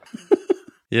that.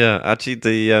 Yeah, actually,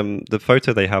 the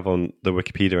photo they have on the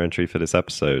Wikipedia entry for this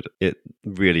episode, it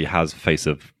really has Face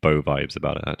of Bo vibes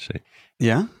about it, actually.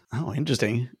 Yeah? Oh,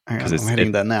 interesting. I'm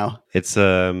heading there now. It's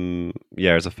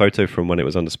it's a photo from when it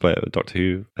was on display at the Doctor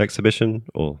Who exhibition,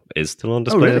 or is still on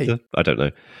display. Oh, really? I don't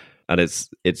know. And it's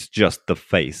just the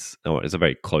face. Oh, it's a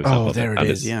very close up. Oh, there it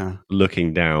is. Yeah,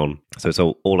 looking down, so it's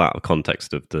all out of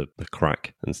context of the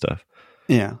crack and stuff.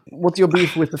 Yeah. What's your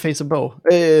beef with the Face of Bo?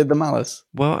 The Malice?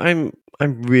 Well, I'm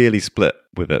really split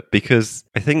with it because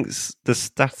I think the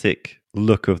static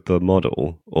look of the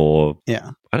model, or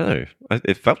Yeah. I don't know.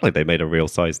 It felt like they made a real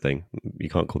size thing. You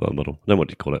can't call that a model. No, what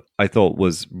do you call it? I thought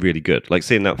was really good. Like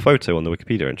seeing that photo on the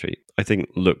Wikipedia entry, I think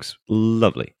looks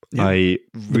lovely. Yeah. I The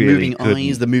really moving couldn't-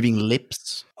 eyes, the moving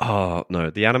lips. Oh no,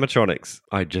 the animatronics.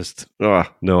 I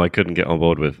couldn't get on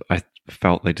board with. I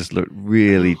felt they just looked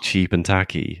really cheap and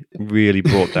tacky. Really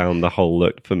brought down the whole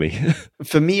look for me.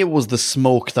 For me, it was the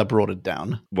smoke that brought it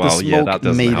down. Well, the yeah, smoke that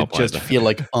doesn't made help it just either. feel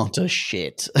like utter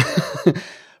shit.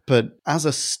 But as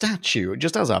a statue,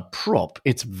 just as a prop,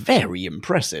 it's very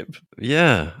impressive.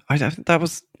 Yeah, I think that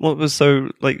was what was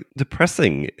so like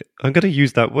depressing. I'm going to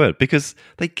use that word because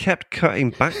they kept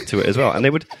cutting back to it as well, and they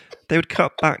would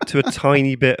cut back to a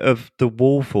tiny bit of the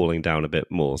wall falling down a bit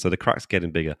more, so the cracks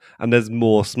getting bigger, and there's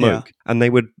more smoke, and they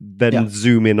would then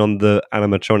zoom in on the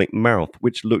animatronic mouth,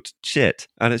 which looked shit,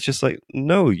 and it's just like,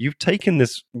 no, you've taken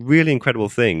this really incredible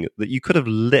thing that you could have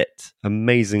lit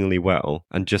amazingly well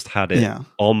and just had it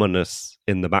ominous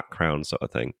in the background sort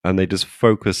of thing, and they just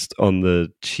focused on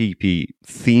the cheapy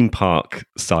theme park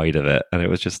side of it, and it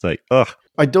was just like, ugh.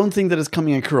 I don't think that it's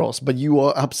coming across, but you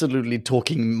are absolutely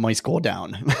talking my score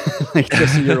down. Like,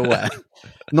 just so you're aware.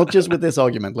 Not just with this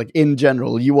argument, like in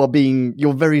general,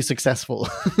 you're very successful.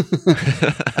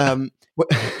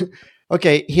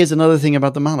 Okay, here's another thing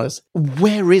about the malice.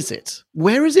 Where is it?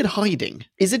 Where is it hiding?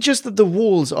 Is it just that the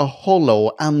walls are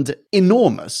hollow and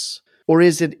enormous? Or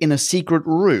is it in a secret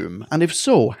room? And if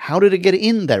so, how did it get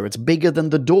in there? It's bigger than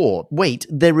the door. Wait,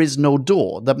 there is no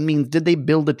door. That means, did they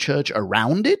build a church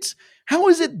around it? How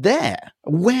is it there?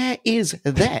 Where is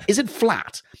there? Is it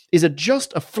flat? Is it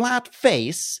just a flat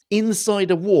face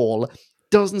inside a wall?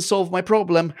 Doesn't solve my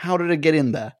problem. How did it get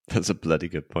in there? That's a bloody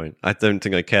good point. I don't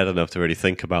think I cared enough to really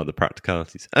think about the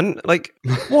practicalities. And like,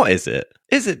 what is it?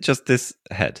 Is it just this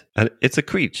head? And it's a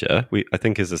creature, I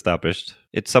think is established.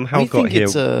 It somehow got here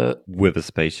with a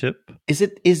spaceship.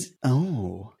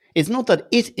 It's not that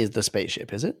it is the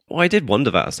spaceship, is it? Well, I did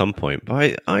wonder that at some point,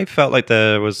 but I felt like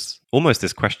there was almost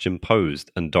this question posed,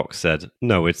 and Doc said,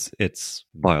 no, it's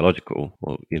biological.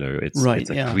 Well, it's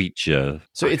a creature.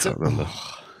 So I can't remember.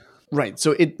 Right,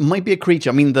 so it might be a creature.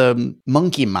 I mean, the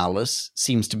monkey malice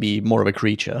seems to be more of a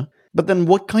creature. But then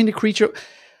what kind of creature?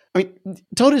 I mean,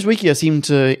 TARDIS Wikia seemed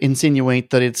to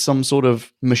insinuate that it's some sort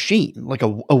of machine, like a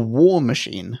war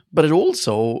machine. But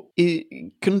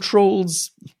it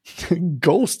controls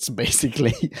ghosts,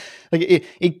 basically. Like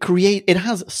it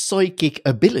has psychic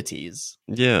abilities.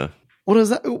 Yeah. What is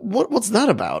that? What's that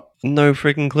about? No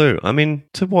freaking clue. I mean,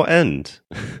 to what end?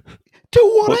 To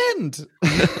what end?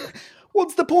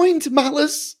 What's the point,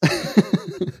 malice?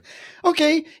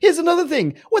 Okay, here's another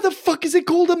thing. Why the fuck is it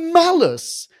called a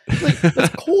malice? Like,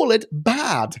 let's call it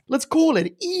bad. Let's call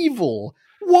it evil.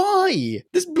 Why?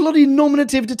 This bloody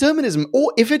nominative determinism.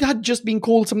 Or if it had just been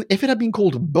called something, if it had been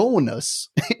called bonus,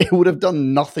 it would have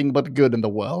done nothing but good in the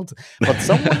world. But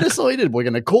someone decided we're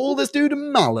going to call this dude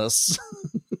malice.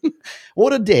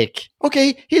 What a dick.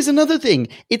 Okay, here's another thing.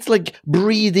 It's like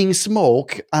breathing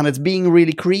smoke and it's being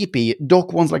really creepy.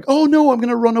 Doc One's like, oh no, I'm going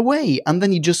to run away. And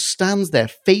then he just stands there,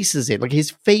 faces it. Like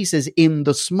his face is in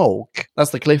the smoke.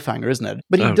 That's the cliffhanger, isn't it?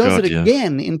 But he does it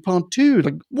again in part 2.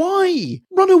 Like, why?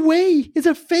 Run away. It's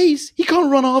a face. He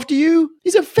can't run after you.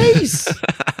 He's a face.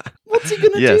 What's he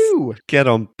going to do? Get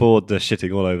on board the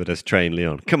shitting all over this train,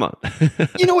 Leon. Come on.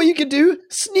 You know what you could do?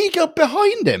 Sneak up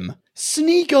behind him.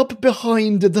 Sneak up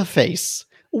behind the face.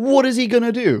 What is he going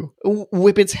to do?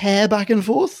 Whip its hair back and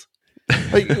forth?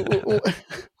 Like,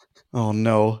 oh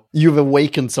no. You've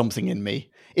awakened something in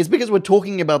me. It's because we're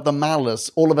talking about the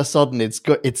malice. All of a sudden, it's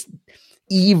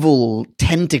evil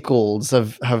tentacles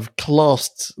have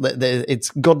clasped.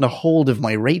 It's gotten a hold of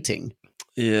my rating.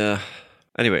 Yeah.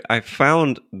 Anyway, I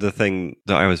found the thing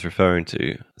that I was referring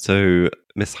to. So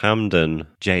Miss Hamden,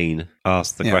 Jane,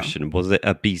 asked the question, was it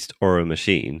a beast or a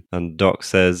machine? And Doc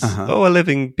says, a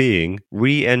living being,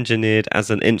 re-engineered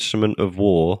as an instrument of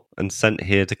war and sent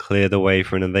here to clear the way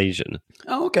for an invasion.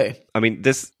 Oh, okay. I mean,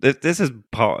 this is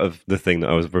part of the thing that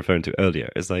I was referring to earlier.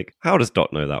 It's like, how does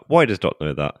Doc know that? Why does Doc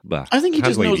know that? Bah, I think he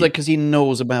just knows that because he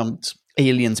knows about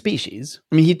alien species.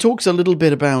 I mean, he talks a little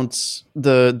bit about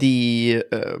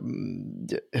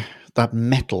that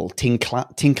metal,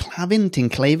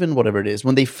 tinclavin, whatever it is,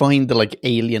 when they find the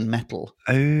alien metal.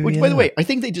 Which, by the way, I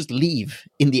think they just leave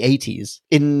in the 80s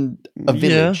in a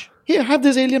village. Yeah. Here, have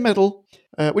this alien metal.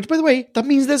 Which, by the way, that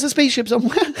means there's a spaceship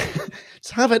somewhere.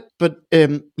 Just have it. But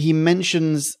he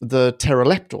mentions the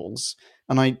pteroleptals.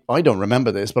 and I don't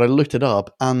remember this, but I looked it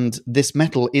up, and this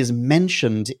metal is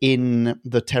mentioned in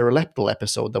the Pteroleptal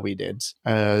episode that we did.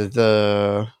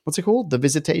 What's it called? The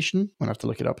Visitation? I'll have to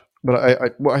look it up. But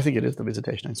I think it is the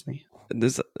Visitation, actually.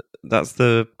 That's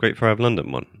the Great Fire of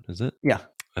London one, is it? Yeah.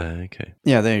 Okay.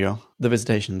 Yeah, there you go. The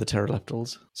Visitation, the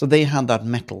Pteroleptals. So they had that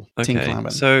metal. Okay.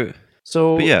 Tinklaben.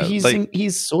 So yeah,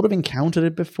 he's sort of encountered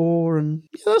it before, and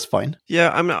yeah, that's fine.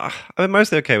 Yeah, I'm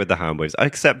mostly okay with the hand waves. I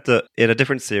accept that in a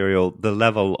different serial, the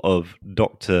level of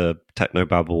Dr.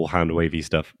 Technobabble hand wavy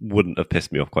stuff wouldn't have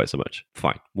pissed me off quite so much.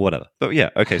 Fine, whatever. But yeah,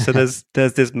 okay, so there's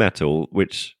this metal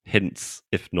which hints,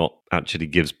 if not actually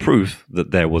gives proof,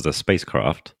 that there was a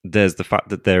spacecraft. There's the fact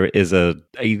that there is a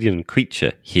alien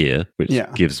creature here, which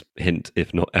gives hint,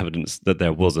 if not evidence, that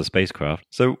there was a spacecraft.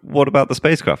 So what about the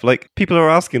spacecraft? Like, people are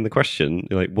asking the question,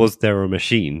 like, was there a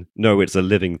machine? No, it's a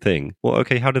living thing. Well,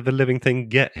 okay, how did the living thing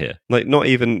get here? Like, not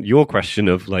even your question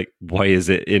of, like, why is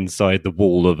it inside the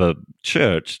wall of a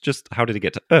church? Just how did it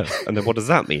get to Earth? And then what does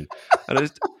that mean?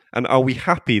 And are we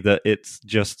happy that it's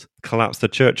just collapsed the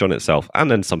church on itself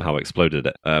and then somehow exploded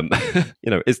it?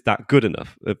 Is that good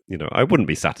enough? I wouldn't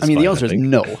be satisfied. I mean, the answer is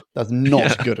no. That's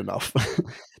not good enough.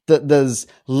 There's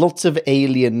lots of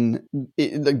alien,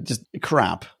 just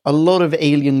crap. A lot of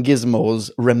alien gizmos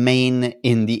remain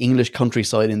in the English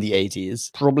countryside in the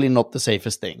 80s. Probably not the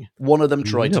safest thing. One of them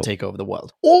tried to take over the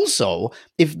world. Also,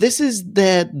 if this is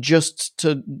there just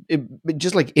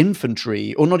like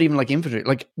infantry, or not even like infantry,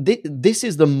 like this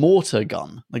is the mortar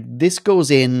gun. Like, this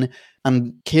goes in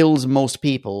and kills most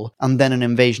people, and then an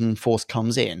invasion force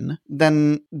comes in,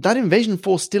 then that invasion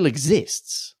force still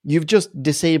exists. You've just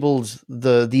disabled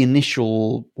the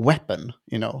initial weapon,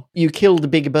 You killed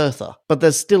Big Bertha, but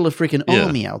there's still a freaking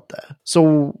army out there.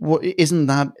 So isn't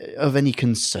that of any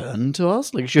concern to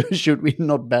us? Like, should we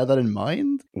not bear that in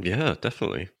mind? Yeah,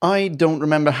 definitely. I don't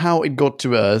remember how it got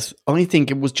to Earth. I think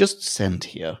it was just sent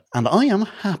here, and I am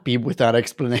happy with that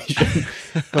explanation.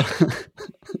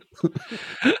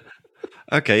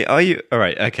 Okay, are you... All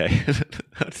right, okay.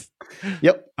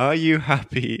 Yep. Are you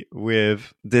happy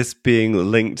with this being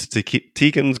linked to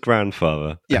Tegan's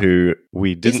grandfather, who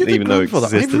we didn't even know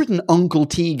existed? I've written Uncle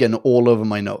Tegan all over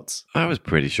my notes. I was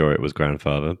pretty sure it was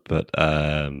grandfather, but...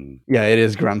 Yeah, it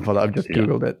is grandfather. I've just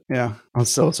Googled it. Yeah, I'm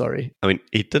so sorry. I mean,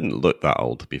 he didn't look that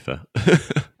old, to be fair.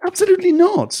 Absolutely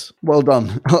not. Well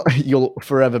done. You'll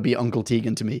forever be Uncle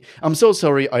Tegan to me. I'm so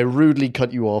sorry. I rudely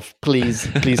cut you off. Please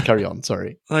carry on.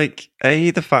 Sorry. Like,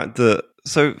 the fact that...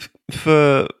 So,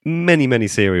 for many, many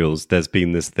serials, there's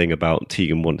been this thing about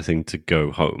Tegan wanting to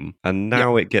go home. And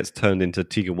now it gets turned into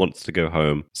Tegan wants to go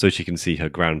home so she can see her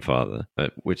grandfather,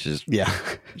 which is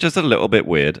just a little bit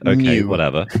weird. Okay,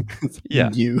 whatever.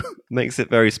 Makes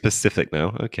it very specific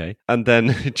now. Okay. And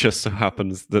then it just so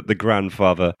happens that the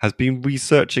grandfather has been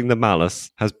researching the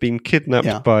malice, has been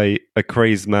kidnapped by a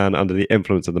crazed man under the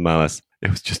influence of the malice. It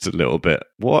was just a little bit,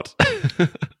 what?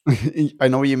 I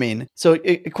know what you mean. So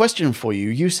a question for you.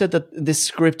 You said that this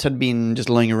script had been just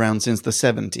lying around since the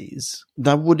 70s.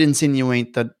 That would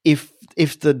insinuate that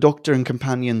if the Doctor and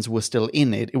companions were still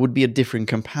in it, it would be a different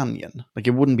companion. Like,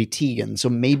 it wouldn't be Tegan. So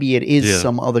maybe it is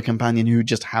some other companion who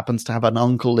just happens to have an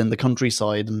uncle in the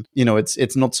countryside. And,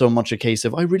 it's not so much a case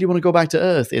of, I really want to go back to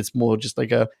Earth. It's more just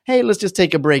like hey, let's just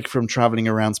take a break from traveling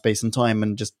around space and time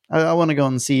and just, I want to go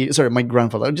and see, sorry, my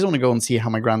grandfather. I just want to go and see how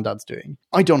my granddad's doing.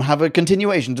 I don't have a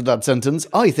continuation to that sentence.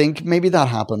 I think maybe that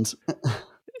happened.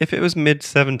 If it was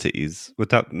mid-70s, would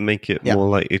that make it more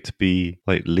likely to be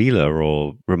like Leela,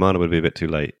 or Romana would be a bit too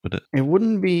late, would it? It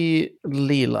wouldn't be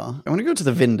Leela. I want to go to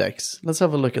the Vindex. Let's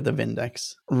have a look at the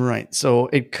Vindex. Right, so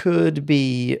it could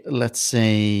be, let's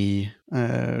say,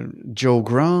 Joe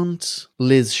Grant,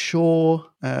 Liz Shaw.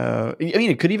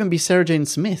 It could even be Sarah Jane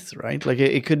Smith, right? Like,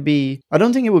 it could be... I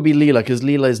don't think it would be Leela, because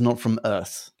Leela is not from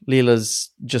Earth.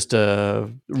 Leela's just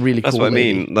a really cool That's what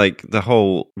lady. I mean. Like, the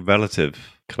whole relative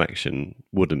connection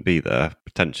wouldn't be there,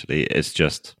 potentially. It's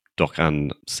just Doc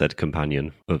and said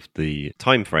companion of the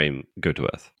time frame go to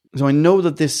Earth. So I know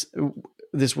that this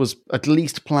was at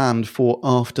least planned for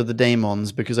after the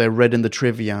Daemons, because I read in the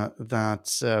trivia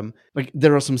that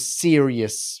there are some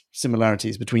serious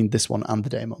similarities between this one and the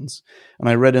Daemons. And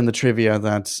I read in the trivia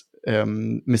that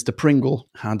Mr. Pringle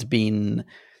had been...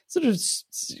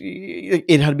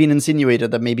 it had been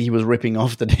insinuated that maybe he was ripping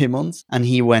off the Daemons, and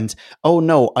he went, "Oh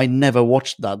no, I never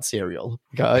watched that serial.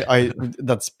 I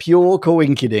that's pure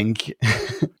coinkydink."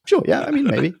 Sure, yeah, I mean,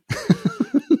 maybe.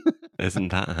 Isn't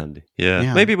that handy?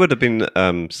 Yeah. Maybe it would have been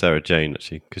Sarah Jane,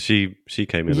 actually, because she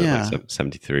came in at like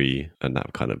 73, and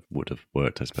that kind of would have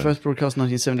worked, I suppose. First broadcast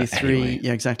 1973. Anyway.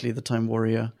 Yeah, exactly. The Time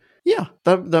Warrior. Yeah,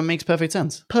 that makes perfect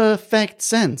sense. Perfect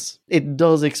sense. It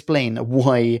does explain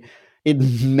why it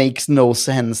makes no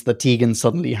sense that Tegan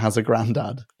suddenly has a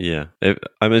granddad. Yeah. I'm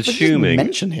But assuming... just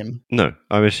mention him. No,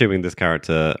 I'm assuming this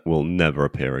character will never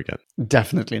appear again.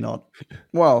 Definitely not.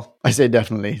 Well, I say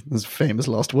definitely. Those famous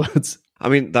last words. I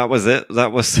mean, that was it.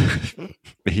 That was...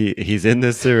 he's in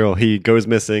this serial. He goes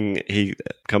missing. He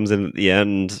comes in at the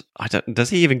end.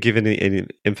 Does he even give any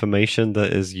information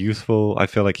that is useful? I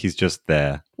feel like he's just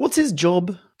there. What's his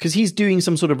job? Because he's doing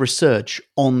some sort of research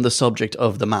on the subject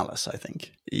of the malice, I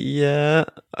think. Yeah.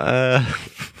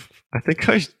 I think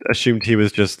I assumed he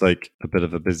was just like a bit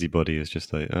of a busybody. It's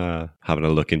just like having a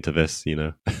look into this, you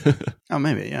know. Oh,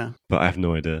 maybe, yeah. But I have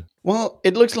no idea. Well,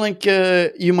 it looks like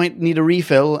you might need a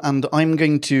refill, and I'm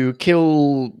going to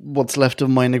kill what's left of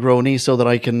my Negroni so that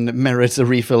I can merit a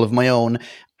refill of my own.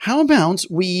 How about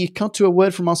we cut to a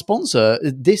word from our sponsor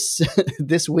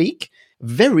this week?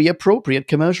 Very appropriate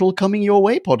commercial coming your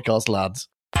way, podcast lads.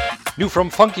 New from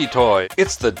Funky Toy,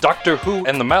 it's the Doctor Who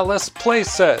and the Malice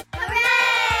playset. Hooray!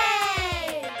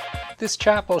 This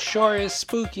chapel sure is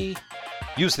spooky.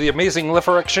 Use the amazing lift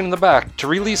erection in the back to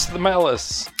release the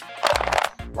malice.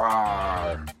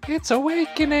 Rawr. It's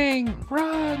awakening!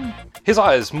 Run! His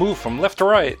eyes move from left to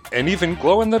right and even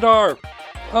glow in the dark.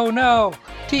 Oh no!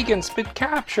 Tegan's been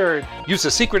captured! Use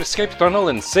the secret escape tunnel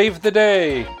and save the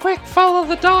day! Quick, follow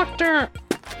the doctor!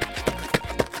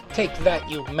 Take that,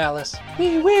 you malice!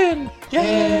 We win!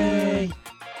 Yay!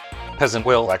 Peasant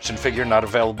Will action figure not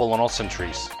available on all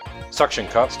centuries. Suction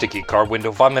cup, sticky car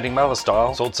window, vomiting malice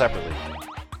style, sold separately.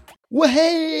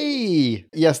 Wahey!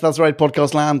 Yes, that's right,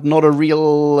 Podcast Land. Not a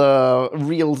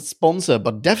real sponsor,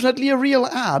 but definitely a real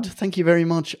ad. Thank you very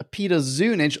much, Peter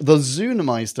Zunich, the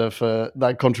Zoonmeister, for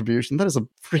that contribution. That is a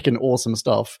freaking awesome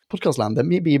stuff. Podcast Land, there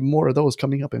may be more of those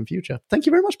coming up in future. Thank you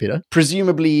very much, Peter.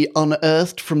 Presumably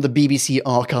unearthed from the BBC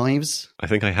archives. I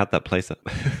think I had that playset.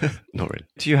 Not really.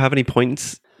 Do you have any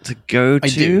points to go to? I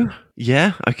do.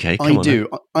 Yeah? Okay, come on. I do.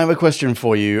 Then. I have a question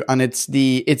for you, and it's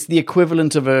the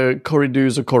equivalent of a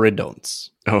corridors or corridon'ts.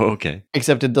 Oh, okay.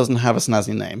 Except it doesn't have a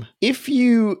snazzy name. If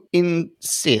you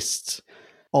insist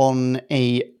on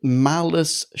a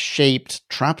malice-shaped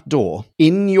trapdoor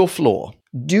in your floor,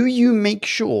 do you make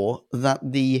sure that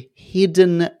the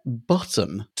hidden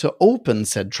button to open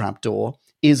said trapdoor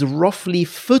is roughly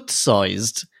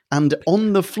foot-sized and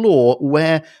on the floor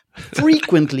where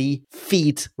frequently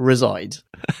feet reside?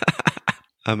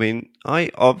 I mean, I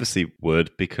obviously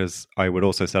would, because I would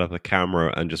also set up a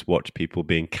camera and just watch people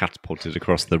being catapulted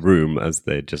across the room as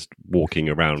they're just walking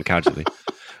around casually.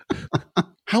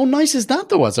 How nice is that,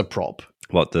 though, as a prop?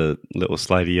 What, the little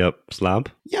slidey up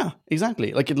slab? Yeah,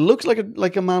 exactly. Like, it looks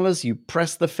like a malice. You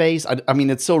press the face. I mean,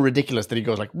 it's so ridiculous that he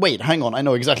goes like, wait, hang on, I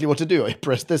know exactly what to do. I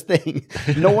press this thing.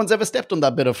 No one's ever stepped on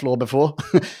that bit of floor before.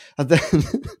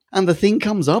 and the thing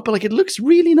comes up, like, it looks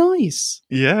really nice.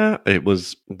 Yeah, it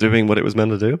was doing what it was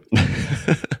meant to do.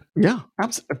 Yeah,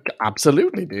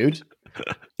 absolutely, dude.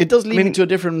 It does lead me to a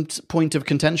different point of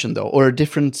contention, though, or a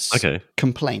different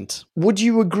complaint. Would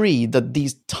you agree that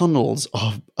these tunnels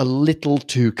are a little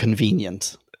too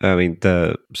convenient? I mean,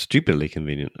 they're stupidly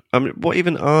convenient. I mean, what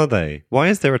even are they? Why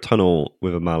is there a tunnel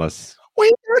with a malice Why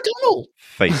is there a tunnel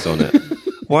face on it?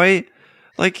 Why?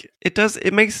 Like,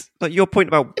 it makes, like, your point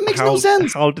about no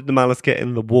sense. How did the malice get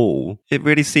in the wall? It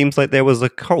really seems like there was a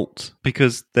cult,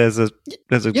 because there's a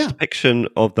depiction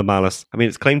of the malice. I mean,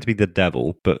 it's claimed to be the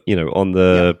devil, but, you know, on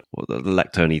the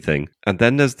lectern-y thing. And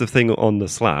then there's the thing on the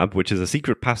slab, which is a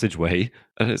secret passageway.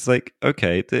 And it's like,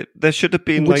 okay, there should have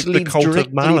been, like, the cult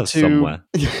of malice somewhere.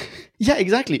 Yeah,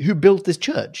 exactly. Who built this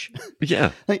church?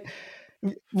 Yeah. Like,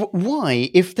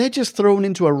 why, if they're just thrown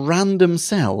into a random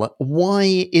cell,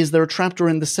 why is there a trapdoor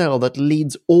in the cell that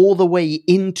leads all the way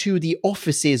into the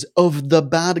offices of the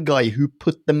bad guy who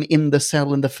put them in the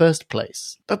cell in the first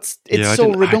place? It's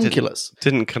so ridiculous.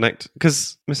 Didn't connect,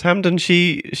 because Miss Hampton,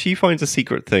 she finds a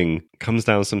secret thing, comes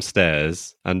down some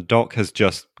stairs, and Doc has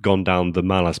just gone down the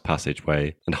malice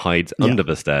passageway and hides under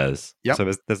the stairs. Yep.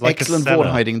 So there's like excellent vault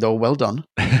hiding, though. Well done.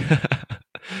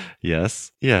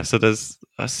 Yes. Yeah, so there's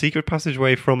a secret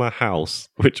passageway from a house,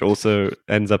 which also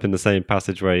ends up in the same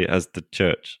passageway as the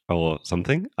church or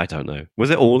something. I don't know. Was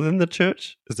it all in the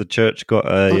church? Has the church got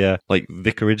a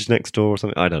vicarage next door or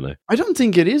something? I don't know. I don't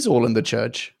think it is all in the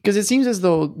church, because it seems as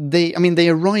though they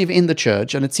arrive in the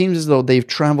church, and it seems as though they've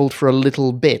traveled for a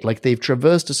little bit, like they've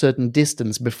traversed a certain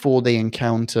distance before they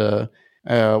encounter,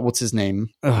 what's his name?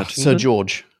 Sir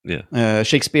George. Yeah.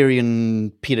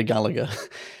 Shakespearean Peter Gallagher.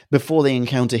 Before they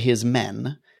encounter his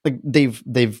men, like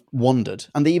they've wandered,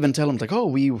 and they even tell him like, "Oh,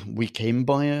 we came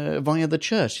via the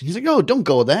church." And he's like, "Oh, don't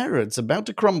go there; it's about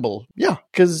to crumble." Yeah,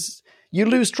 because you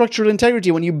lose structural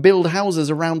integrity when you build houses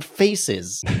around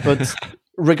faces. But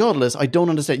regardless, I don't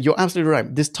understand. You're absolutely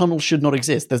right. This tunnel should not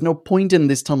exist. There's no point in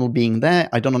this tunnel being there.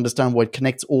 I don't understand why it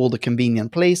connects all the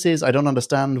convenient places. I don't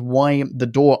understand why the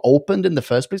door opened in the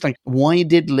first place. Like, why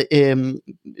did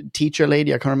teacher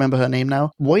lady, I can't remember her name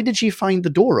now, why did she find the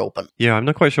door open? Yeah, I'm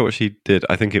not quite sure what she did.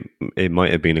 I think it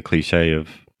might have been a cliche of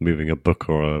moving a book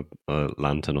or a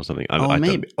lantern or something.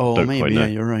 Maybe. Don't quite know. Yeah,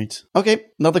 you're right. Okay,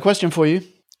 another question for you.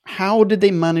 How did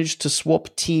they manage to swap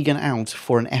Tegan out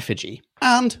for an effigy?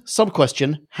 And,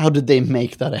 sub-question, how did they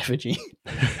make that effigy?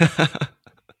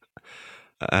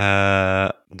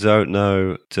 Don't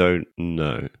know.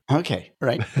 Okay,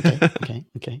 right.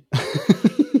 Okay.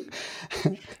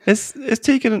 Is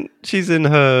Tegan, she's in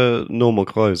her normal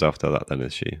clothes after that then,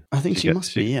 is she? I think she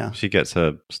must be, yeah. She gets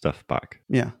her stuff back.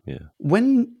 Yeah. Yeah.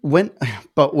 When,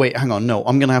 but wait, hang on, no,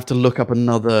 I'm going to have to look up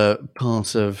another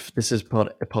part of, this is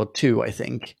part 2, I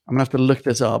think. I'm going to have to look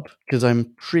this up, because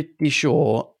I'm pretty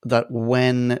sure that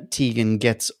when Tegan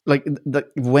gets, like,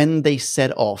 when they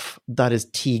set off, that is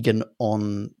Tegan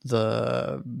on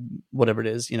the, whatever it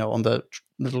is, on the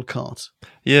little cart.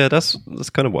 Yeah, that's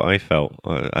kind of what I felt.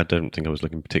 I don't think I was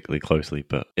looking particularly closely,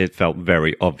 but it felt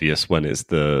very obvious when it's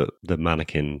the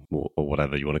mannequin or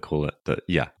whatever you want to call it,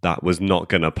 that was not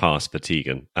going to pass for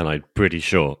Tegan. And I'm pretty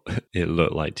sure it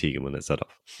looked like Tegan when it set off.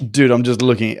 Dude, I'm just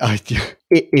looking.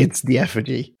 It's the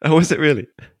effigy. Oh, is it really?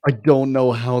 I don't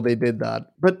know how they did that.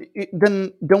 But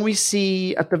then don't we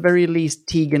see at the very least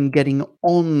Tegan getting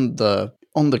on the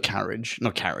carriage,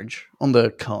 on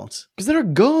the cart? Because there are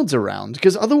guards around.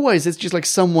 Because otherwise it's just like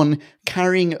someone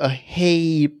carrying a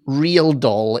hay real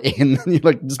doll in,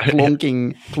 like just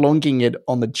plonking it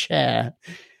on the chair.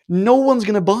 No one's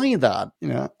going to buy that,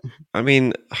 I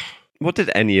mean, what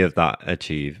did any of that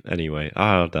achieve anyway?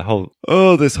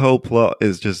 This whole plot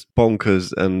is just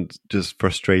bonkers and just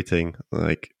frustrating.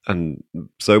 Like, and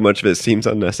so much of it seems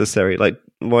unnecessary. Like,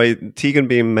 why Tegan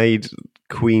being made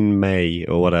Queen May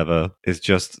or whatever is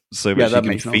just so much you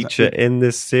can feature in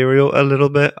this serial a little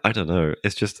bit. I don't know.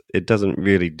 It's just, it doesn't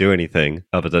really do anything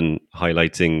other than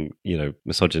highlighting,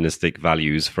 misogynistic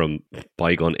values from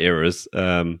bygone eras.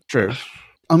 True.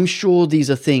 I'm sure these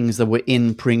are things that were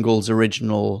in Pringle's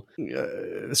original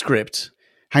script.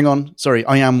 Hang on, sorry,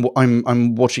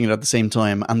 I'm watching it at the same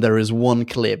time, and there is one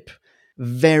clip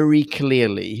very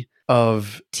clearly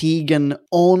of Tegan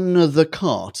on the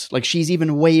cart. Like, she's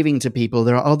even waving to people.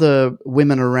 There are other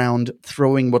women around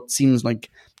throwing what seems like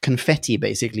confetti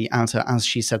basically at her as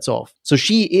she sets off. So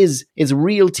it's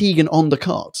real Tegan on the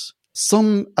cart.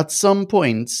 At some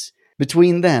points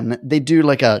between then, they do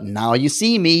like a now you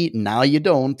see me, now you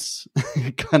don't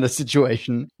kind of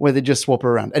situation where they just swap her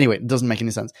around. Anyway, it doesn't make any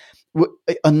sense.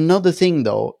 Another thing,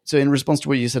 though, so in response to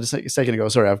what you said a second ago,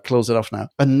 sorry, I've closed it off now.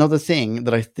 Another thing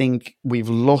that I think we've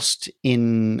lost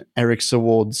in Eric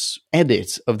Saward's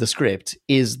edit of the script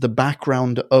is the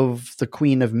background of the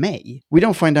Queen of May. We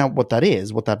don't find out what that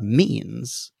is, what that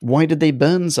means. Why did they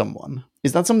burn someone?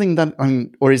 Is that something that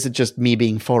or is it just me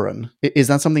being foreign? Is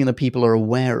that something that people are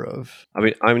aware of? I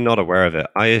mean, I'm not aware of it.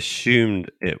 I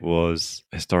assumed it was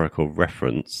historical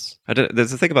reference.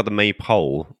 There's a thing about the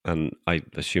maypole, and I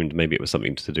assumed maybe it was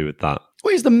something to do with that.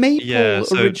 Wait, is the maypole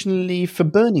originally for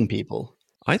burning people?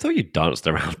 I thought you danced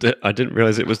around it. I didn't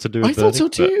realize it was to do with I thought so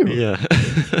too. Yeah.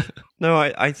 No,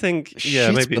 I think,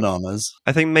 maybe bananas.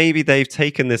 I think maybe they've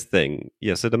taken this thing.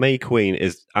 Yeah, so the May Queen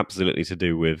is absolutely to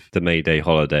do with the May Day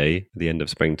holiday, the end of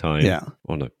springtime. Yeah.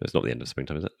 Oh, no, it's not the end of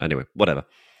springtime, is it? Anyway, whatever.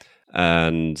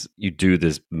 And you do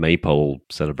this maypole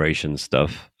celebration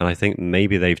stuff. And I think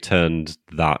maybe they've turned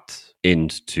that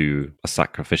into a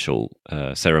sacrificial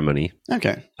ceremony.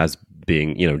 Okay. As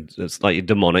being, slightly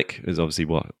demonic is obviously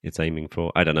what it's aiming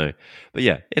for. I don't know. But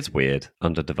yeah, it's weird,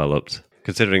 underdeveloped.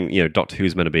 Considering, Doctor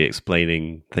Who's meant to be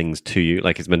explaining things to you,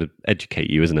 like it's meant to educate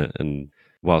you, isn't it? And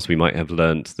whilst we might have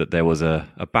learnt that there was a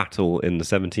battle in the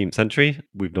 17th century,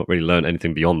 we've not really learned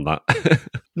anything beyond that.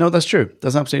 No, that's true.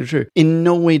 That's absolutely true. In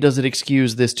no way does it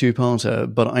excuse this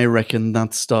two-parter, but I reckon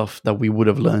that's stuff that we would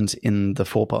have learnt in the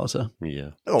four-parter.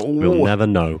 Yeah. Oh. We'll never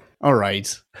know. All right.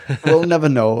 We'll never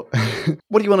know.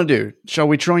 What do you want to do? Shall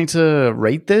we try to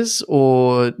rate this,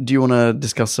 or do you want to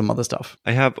discuss some other stuff?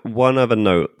 I have one other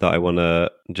note that I want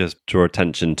to just draw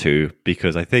attention to,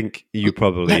 because I think you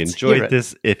probably enjoyed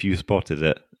this if you spotted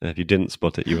it. If you didn't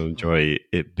spot it, you'll enjoy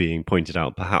it being pointed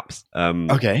out, perhaps.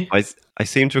 Okay. I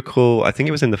seem to recall, I think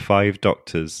it was in the Five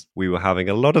Doctors, we were having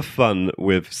a lot of fun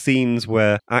with scenes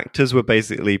where actors were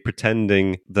basically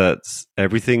pretending that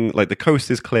everything, like the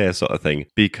coast is clear sort of thing,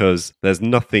 because there's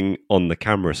nothing on the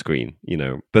camera screen,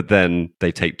 but then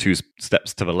they take two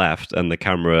steps to the left and the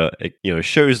camera,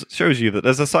 shows you that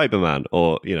there's a Cyberman,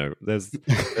 or, there's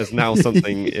now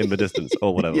something in the distance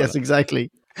or whatever. Yes,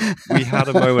 exactly. We had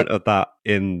a moment of that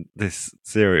in this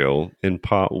serial in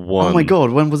part 1. Oh my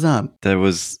God, when was that?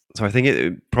 So I think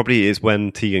it probably is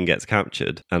when Tegan gets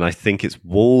captured, and I think it's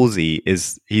Wolsey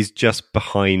he's just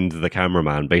behind the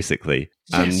cameraman, basically.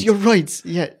 Yes, and you're right.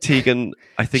 Yeah, Tegan,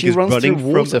 I think, she is runs running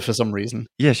through water for some reason.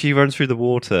 Yeah, she runs through the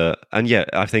water, and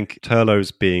I think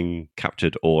Turlough's being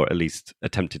captured, or at least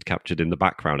attempted captured, in the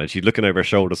background, and she's looking over her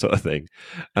shoulder, sort of thing.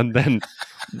 And then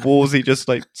Wolsey just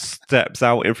steps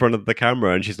out in front of the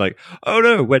camera, and she's like, "Oh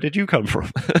no, where did you come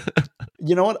from?"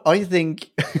 You know what? I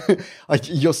think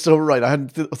you're so right. I hadn't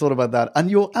thought about that. And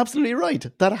you're absolutely right.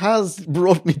 That has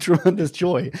brought me tremendous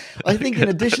joy. I think in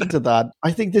addition to that,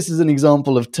 I think this is an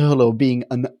example of Turlough being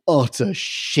an utter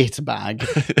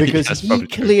shitbag, because Yes, he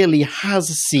clearly has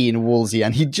seen Wolsey,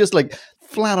 and he just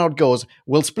flat out goes,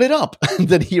 "We'll split up." And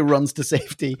then he runs to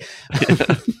safety.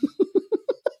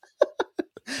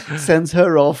 Sends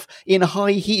her off in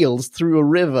high heels through a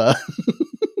river.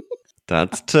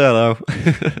 That's Turlough.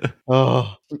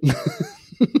 Oh.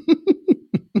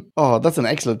 Oh, that's an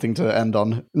excellent thing to end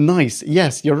on. Nice.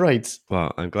 Yes, you're right.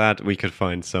 Well, I'm glad we could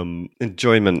find some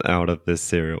enjoyment out of this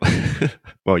serial.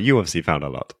 Well, you obviously found a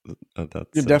lot.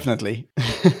 Definitely.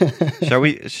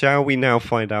 Shall we now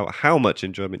find out how much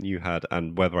enjoyment you had,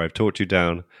 and whether I've talked you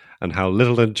down, and how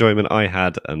little enjoyment I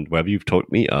had, and whether you've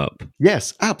talked me up?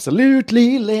 Yes,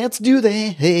 absolutely. Let's do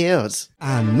this.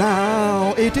 And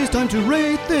now it is time to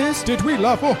rate this. Did we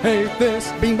love or hate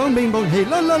this? Bing bong, hey,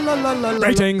 la la la la la la.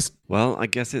 Ratings. Well, I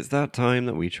guess it's that time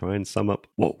that we try and sum up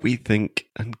what we think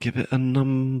and give it a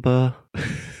number.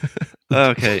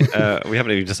 Okay, we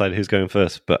haven't even decided who's going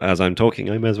first, but as I'm talking,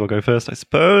 I may as well go first, I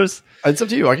suppose. It's up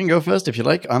to you. I can go first if you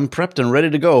like. I'm prepped and ready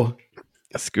to go.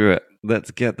 Screw it.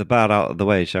 Let's get the bad out of the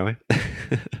way, shall we?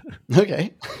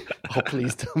 Okay. Oh,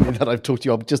 please tell me that I've talked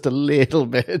you up just a little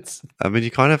bit. I mean,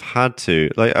 you kind of had to.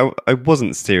 I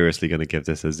wasn't seriously going to give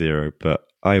this a 0, but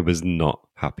I was not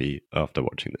happy after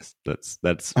watching this.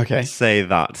 Let's okay. say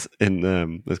that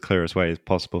in as clearest way as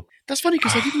possible. That's funny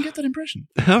because I didn't get that impression.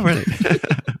 Oh, really?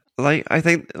 I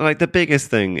think the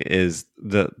biggest thing is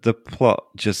that the plot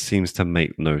just seems to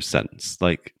make no sense.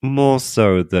 More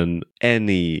so than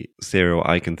any serial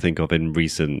I can think of in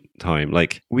recent time.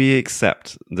 We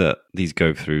accept that these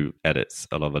go through edits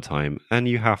a lot of the time, and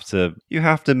you have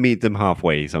to meet them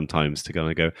halfway sometimes to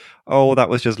kind of go, oh, that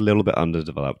was just a little bit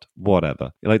underdeveloped.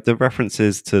 Whatever. The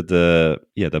references to the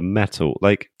metal,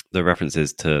 the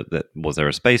references to that, was there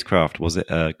a spacecraft? Was it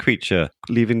a creature?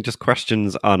 Leaving just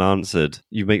questions unanswered.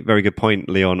 You make a very good point,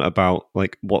 Leon, about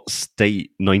what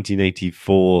state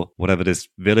 1984, whatever this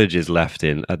village is left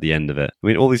in at the end of it. I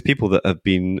mean, all these people that have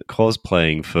been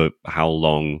cosplaying for how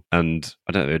long, and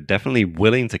I don't know, definitely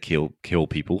willing to kill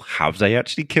people. Have they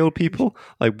actually killed people?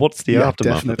 What's the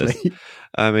aftermath of this?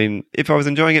 I mean, if I was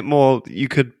enjoying it more, you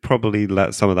could probably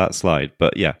let some of that slide.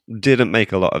 But yeah, didn't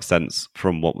make a lot of sense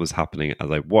from what was happening as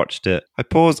I watched it. I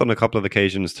paused on a couple of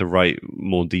occasions to write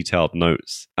more detailed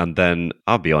notes. And then,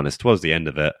 I'll be honest, towards the end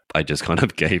of it, I just kind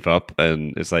of gave up.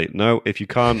 And it's no, if you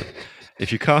can't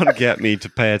get me to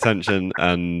pay attention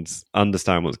and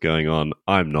understand what's going on,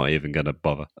 I'm not even going to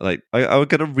bother. I was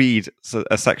going to read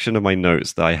a section of my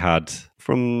notes that I had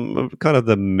from kind of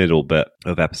the middle bit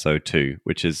of episode 2,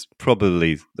 which is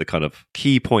probably the kind of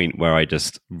key point where I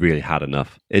just really had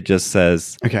enough. It just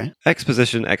says, okay,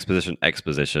 exposition, exposition,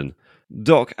 exposition.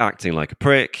 Doc acting like a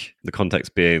prick. The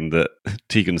context being that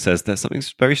Tegan says there's something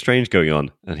very strange going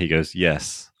on. And he goes,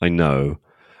 yes, I know.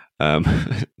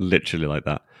 Literally like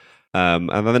that. And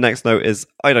then the next note is,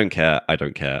 I don't care, I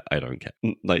don't care, I don't care.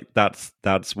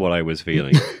 That's what I was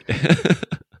feeling.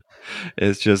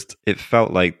 It's just, it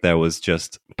felt like there was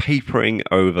just papering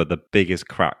over the biggest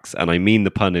cracks, and I mean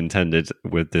the pun intended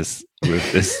with this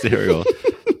serial.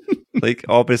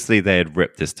 Obviously they had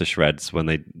ripped this to shreds when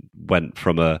they went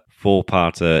from a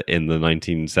 4-parter in the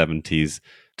 1970s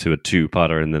to a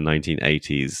 2-parter in the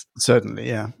 1980s. Certainly,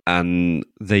 yeah. And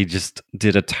they just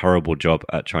did a terrible job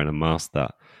at trying to mask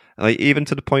that. Even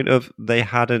to the point of they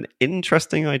had an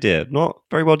interesting idea, not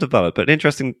very well developed, but an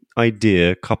interesting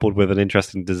idea coupled with an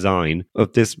interesting design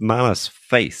of this Malice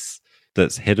face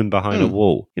that's hidden behind a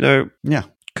wall. Yeah.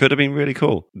 Could have been really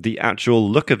cool. The actual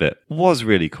look of it was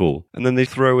really cool. And then they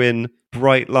throw in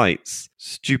bright lights,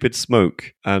 stupid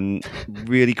smoke, and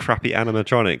really crappy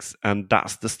animatronics. And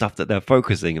that's the stuff that they're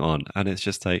focusing on. And it's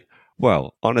just like,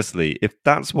 well, honestly, if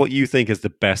that's what you think is the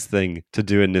best thing to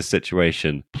do in this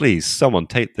situation, please, someone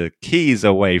take the keys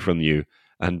away from you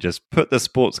and just put the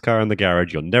sports car in the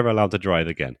garage. You're never allowed to drive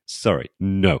again. Sorry.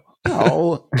 No.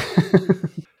 Oh.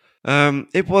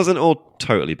 It wasn't all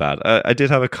totally bad. I did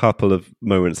have a couple of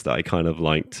moments that I kind of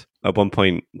liked. At one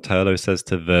point, Turlo says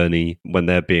to Vernie, when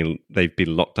they've been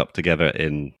locked up together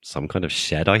in some kind of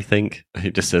shed, I think, he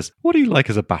just says, "What do you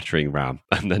like as a battering ram?"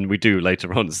 And then we do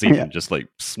later on see him just like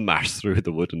smash through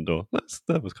the wooden door.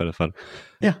 That was kind of fun.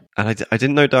 Yeah. And I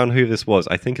didn't know down who this was.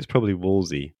 I think it's probably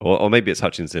Wolsey, or maybe it's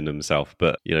Hutchinson himself.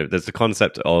 But, there's the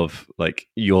concept of like,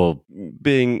 you're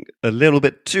being a little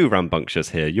bit too rambunctious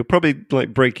here. You're probably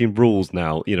like breaking rules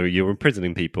now. You're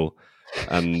imprisoning people.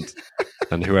 And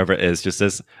whoever it is just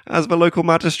says, "As the local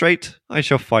magistrate, I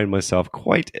shall find myself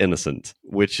quite innocent,"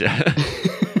 which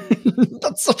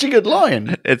that's such a good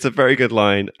line. It's a very good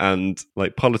line, and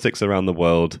like politics around the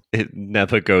world, it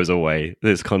never goes away.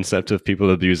 This concept of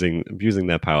people abusing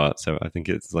their power. So I think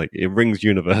it's like it rings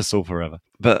universal forever.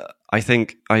 But I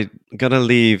think I'm gonna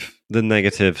leave the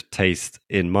negative taste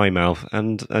in my mouth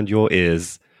and your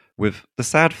ears, with the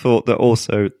sad thought that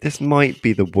also this might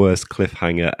be the worst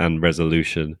cliffhanger and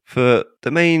resolution. For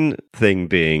the main thing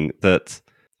being that,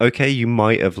 okay, you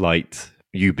might have liked,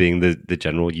 you being the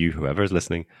general, you, whoever is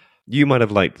listening, you might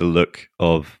have liked the look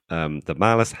of the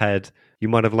Malice head. You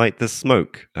might have liked the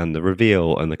smoke and the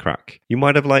reveal and the crack. You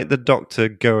might have liked the Doctor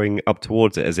going up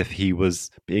towards it as if he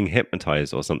was being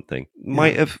hypnotized or something.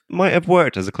 Yeah. Might have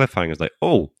worked as a cliffhanger. It's like,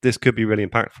 oh, this could be really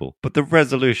impactful. But the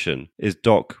resolution is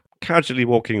Doc casually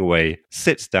walking away,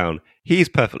 sits down, he's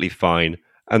perfectly fine,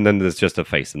 and then there's just a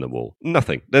face in the wall.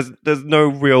 Nothing. There's no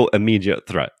real immediate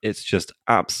threat. It's just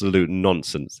absolute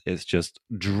nonsense. It's just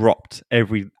dropped.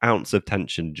 Every ounce of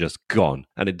tension just gone.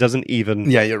 And it doesn't even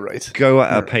you're right. go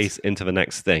at a pace into the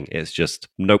next thing. It's just,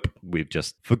 nope, we've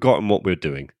just forgotten what we're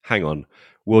doing. Hang on.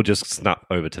 We'll just snap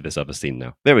over to this other scene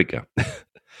now. There we go.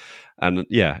 And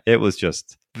yeah, it was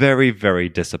just very, very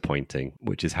disappointing,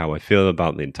 which is how I feel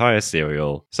about the entire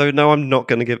serial. So no, I'm not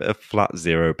going to give it a flat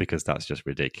 0 because that's just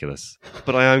ridiculous.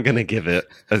 But I am going to give it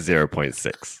a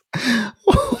 0.6.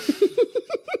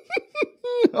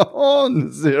 Oh,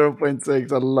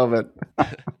 0.6. I love it.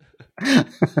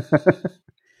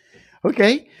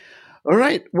 Okay. All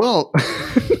right. Well,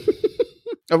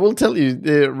 I will tell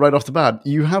you right off the bat,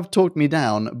 you have talked me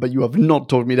down, but you have not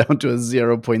talked me down to a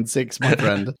 0.6, my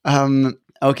friend.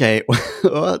 Okay,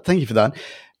 well, thank you for that.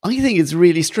 I think it's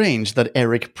really strange that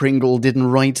Eric Pringle didn't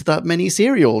write that many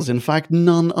serials. In fact,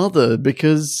 none other,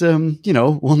 because,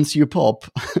 once you pop.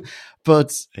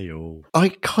 But Ayo. I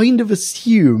kind of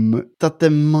assume that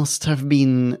there must have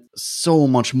been so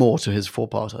much more to his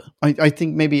four-parter. I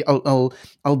think maybe I'll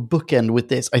bookend with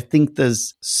this. I think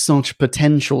there's such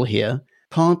potential here,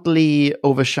 partly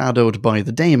overshadowed by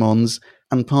the daemons,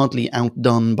 and partly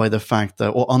outdone by the fact that,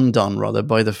 or undone rather,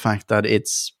 by the fact that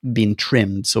it's been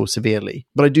trimmed so severely.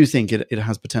 But I do think it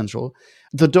has potential.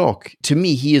 The Doc, to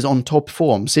me, he is on top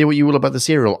form. Say what you will about the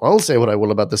serial. I'll say what I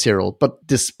will about the serial. But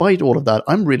despite all of that,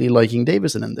 I'm really liking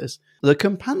Davison in this. The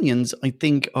companions, I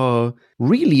think, are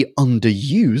really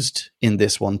underused in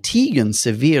this one. Tegan,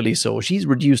 severely so. She's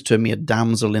reduced to a mere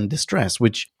damsel in distress,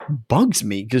 which bugs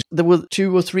me, because there were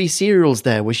 2 or 3 serials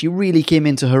there where she really came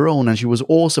into her own and she was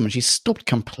awesome and she stopped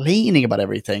complaining about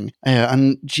everything.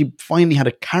 And she finally had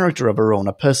a character of her own,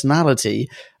 a personality.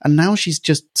 And now she's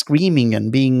just screaming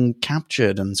and being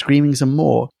captured and screaming some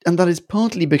more. And that is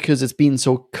partly because it's been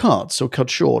so cut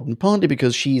short, and partly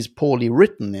because she's poorly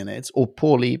written in it, or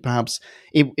poorly, perhaps,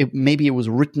 maybe it was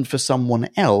written for someone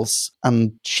else,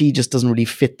 and she just doesn't really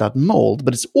fit that mold.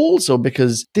 But it's also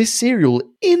because this serial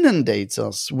inundates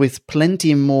us with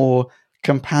plenty more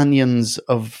companions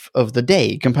of the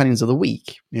day, companions of the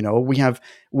week. We have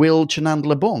Will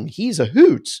Chenand-Lebong. He's a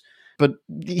hoot, but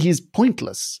he's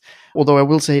pointless. Although I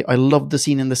will say I love the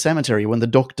scene in the cemetery when the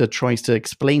Doctor tries to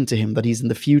explain to him that he's in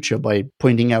the future by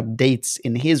pointing out dates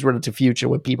in his relative future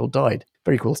where people died.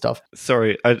 Very cool stuff.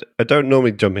 Sorry, I don't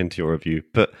normally jump into your review,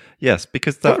 but yes,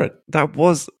 because that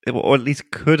was, or at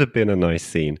least could have been a nice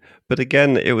scene. But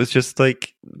again, it was just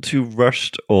like too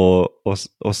rushed or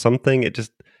something.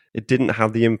 It didn't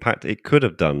have the impact it could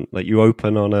have done. Like, you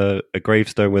open on a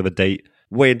gravestone with a date,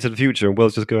 way into the future, and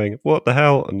Will's just going, what the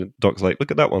hell? And Doc's like,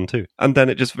 look at that one too. And then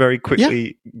it just very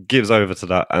quickly gives over to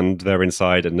that, and they're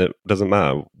inside, and it doesn't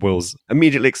matter. Will's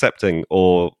immediately accepting,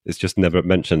 or it's just never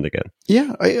mentioned again.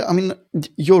 Yeah, I mean,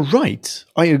 you're right.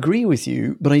 I agree with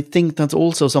you, but I think that's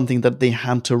also something that they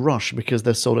had to rush because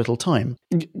there's so little time.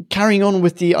 Carrying on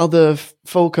with the other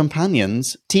faux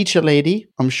companions, Teacher Lady,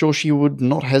 I'm sure she would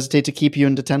not hesitate to keep you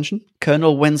in detention.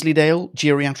 Colonel Wensleydale,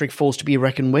 geriatric force to be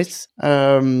reckoned with.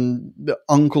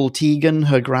 Uncle Tegan,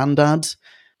 her granddad,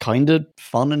 kind of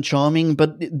fun and charming,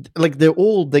 but like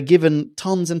they're given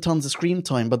tons and tons of screen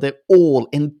time, but they're all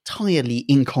entirely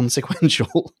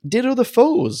inconsequential. Ditto the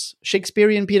foes.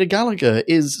 Shakespearean Peter Gallagher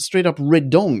is straight up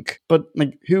redonk, but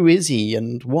like, who is he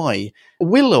and why?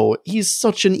 Willow, he's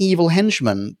such an evil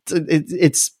henchman.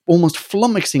 It's almost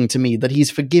flummoxing to me that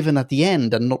he's forgiven at the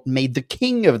end and not made the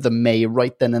king of the May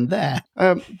right then and there.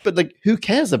 But like, who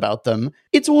cares about them?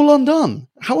 It's all undone.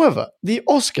 However, the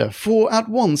Oscar for at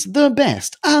once the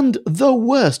best and the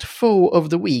worst foe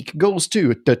of the week goes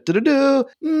to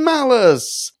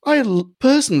Malice. I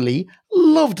personally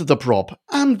loved the prop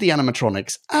and the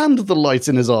animatronics and the lights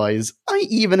in his eyes. I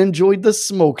even enjoyed the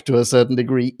smoke to a certain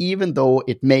degree, even though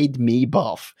it made me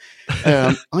buff.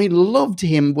 I loved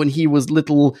him when he was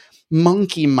little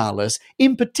monkey Malice,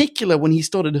 in particular when he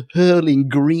started hurling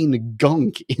green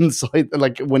gunk inside,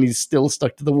 like when he's still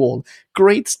stuck to the wall.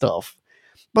 Great stuff.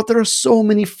 But there are so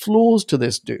many flaws to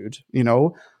this dude, you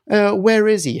know? Where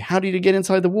is he? How did he get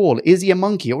inside the wall? Is he a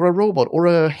monkey or a robot or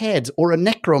a head or a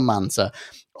necromancer?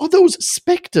 Are those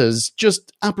specters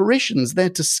just apparitions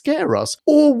there to scare us?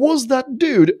 Or was that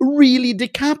dude really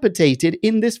decapitated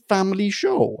in this family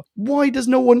show? Why does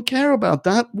no one care about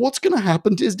that? What's going to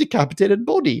happen to his decapitated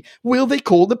body? Will they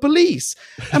call the police?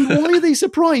 And why are they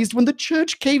surprised when the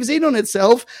church caves in on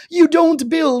itself? You don't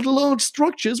build large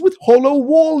structures with hollow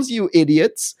walls, you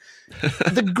idiots.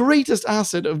 The greatest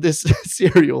asset of this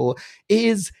serial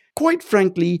is, quite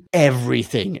frankly,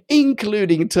 everything,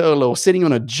 including Turlo sitting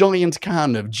on a giant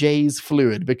can of Jay's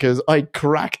fluid, because I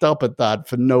cracked up at that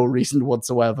for no reason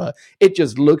whatsoever. It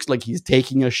just looks like he's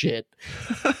taking a shit.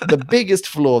 The biggest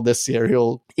flaw of this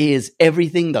serial is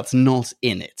everything that's not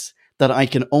in it, that I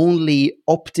can only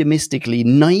optimistically,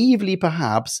 naively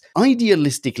perhaps,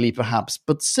 idealistically perhaps,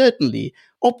 but certainly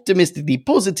optimistically,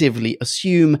 positively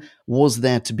assume was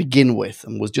there to begin with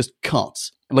and was just cut.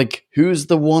 Like, who's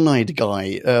the one-eyed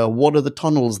guy? What are the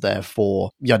tunnels there for?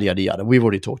 Yada, yada, yada. We've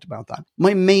already talked about that.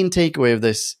 My main takeaway of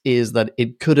this is that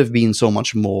it could have been so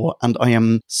much more, and I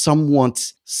am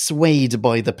somewhat swayed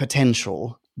by the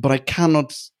potential, but I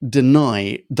cannot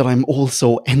deny that I'm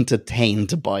also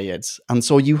entertained by it. And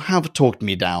so you have talked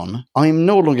me down. I'm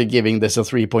no longer giving this a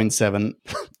 3.7.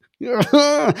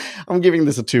 I'm giving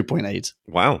this a 2.8.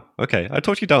 Wow. Okay. I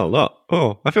talked you down a lot.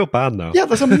 Oh, I feel bad now. Yeah,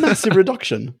 that's a massive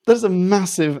reduction. That's a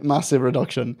massive, massive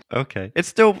reduction. Okay. It's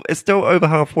still over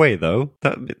halfway though.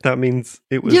 That means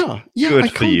it was good I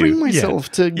for can't you. bring myself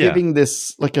to giving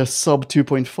this like a sub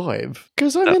 2.5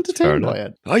 because I'm entertained by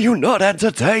it. Are you not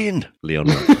entertained, Leon?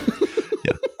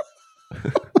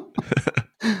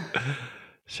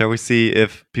 Shall we see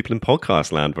if people in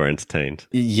podcast land were entertained?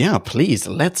 Yeah, please,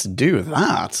 let's do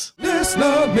that. Listener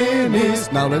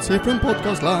minis. Now let's hear from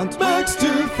Podcast Land. Max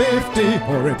 250,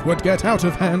 or it would get out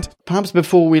of hand. Perhaps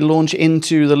before we launch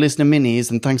into the listener minis,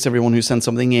 and thanks everyone who sent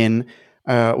something in,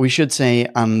 we should say,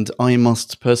 and I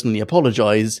must personally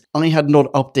apologize, I had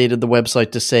not updated the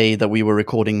website to say that we were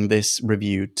recording this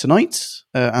review tonight,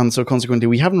 and so consequently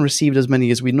we haven't received as many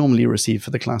as we normally receive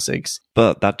for the classics.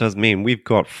 But that does mean we've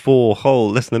got 4 whole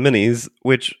listener minis,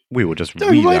 which we will just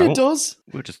read right, out. it does.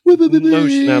 We're just no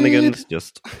shenanigans,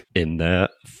 just in their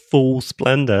full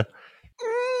splendor.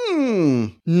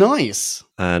 Nice.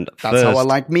 And that's how I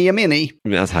like me a mini.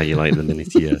 That's how you like the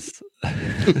minis, yes.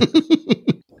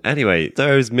 Anyway,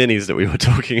 those minis that we were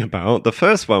talking about, the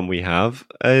first one we have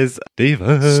is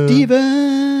Stephen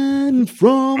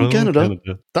from Canada.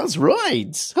 That's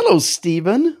right. Hello,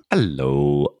 Stephen.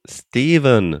 Hello,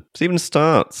 Stephen. Stephen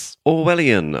starts.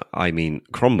 Cromwellian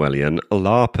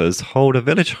LARPers hold a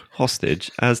village hostage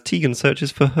as Tegan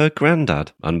searches for her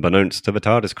granddad. Unbeknownst to the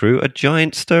TARDIS crew, a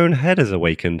giant stone head is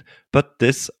awakened, but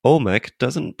this Olmec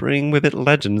doesn't bring with it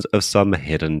legends of some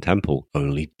hidden temple,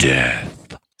 only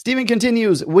death. Stephen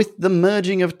continues, with the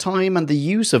merging of time and the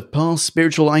use of past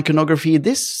spiritual iconography,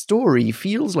 this story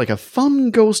feels like a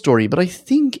fun ghost story, but I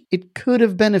think it could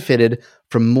have benefited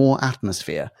from more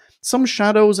atmosphere. Some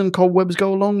shadows and cobwebs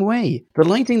go a long way. The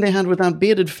lighting they had with that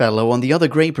bearded fellow on the other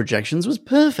grey projections was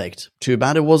perfect. Too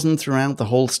bad it wasn't throughout the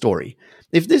whole story.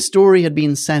 If this story had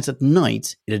been set at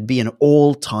night, it'd be an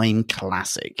all-time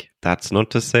classic. That's not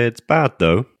to say it's bad,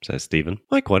 though, says Stephen.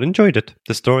 I quite enjoyed it.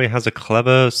 The story has a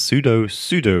clever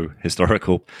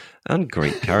pseudo-historical and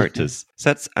great characters.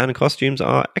 Sets and costumes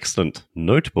are excellent,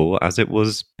 notable as it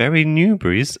was Barry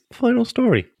Newbury's final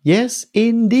story. Yes,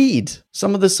 indeed.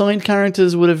 Some of the side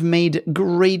characters would have made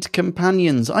great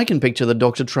companions. I can picture the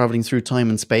Doctor travelling through time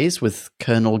and space with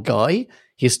Colonel Guy,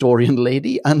 Historian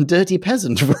Lady, and Dirty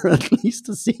Peasant for at least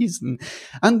a season.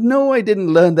 And no, I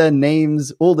didn't learn their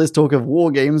names. All this talk of war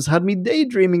games had me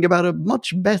daydreaming about a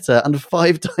much better and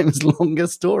 5 times longer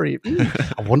story.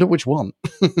 I wonder which one.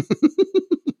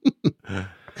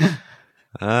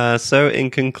 So in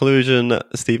conclusion,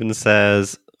 Stephen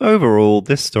says, overall,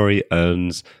 this story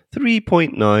earns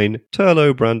 3.9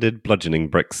 Turlo-branded bludgeoning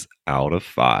bricks out of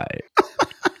 5.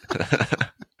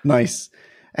 Nice.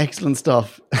 Excellent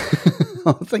stuff.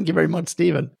 Thank you very much,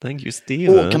 Stephen. Thank you,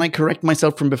 Stephen. Oh, can I correct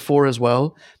myself from before as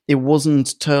well? It wasn't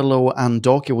Turlo and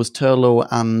Doc, it was Turlo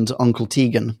and Uncle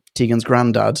Tegan, Tegan's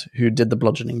granddad, who did the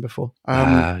bludgeoning before.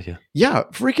 Yeah,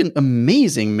 freaking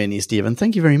amazing mini, Stephen.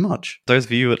 Thank you very much. Those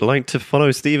of you who would like to follow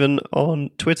Stephen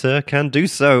on Twitter can do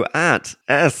so at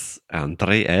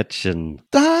 @SAndreEtchen.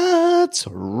 That's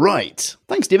right.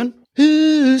 Thanks, Stephen.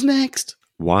 Who's next?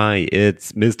 Why,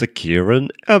 it's Mr. Kieran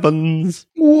Evans.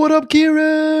 What up,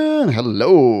 Kieran?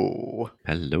 Hello.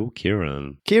 Hello,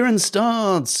 Kieran. Kieran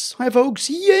starts. Hi, folks.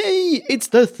 Yay! It's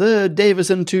the 3rd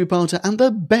Davison 2-parter and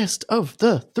the best of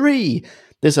the 3.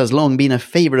 This has long been a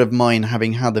favourite of mine,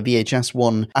 having had the VHS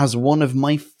one as one of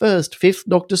my first 5th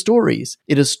Doctor stories.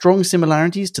 It has strong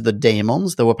similarities to the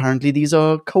Daemons, though apparently these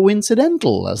are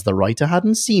coincidental, as the writer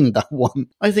hadn't seen that one.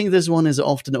 I think this one is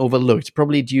often overlooked,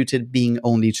 probably due to it being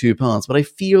only 2 parts, but I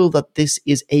feel that this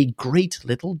is a great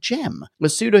little gem. A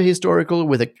pseudo-historical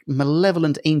with a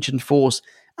malevolent ancient force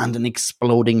and an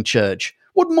exploding church.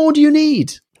 What more do you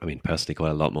need? I mean, personally,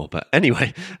 quite a lot more, but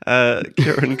anyway,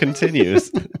 Kieran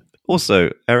continues. Also,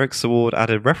 Eric Saward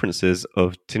added references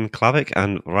of Tinclavic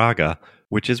and Raga,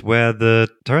 which is where the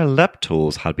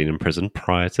Pteroleptals had been imprisoned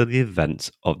prior to the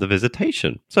events of the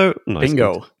visitation. So, nice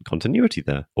Bingo. Continuity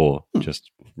there, or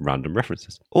just random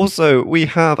references. Also, we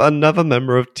have another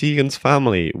member of Tegan's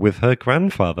family with her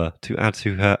grandfather to add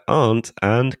to her aunt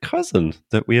and cousin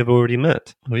that we have already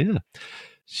met. Oh, yeah.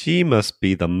 She must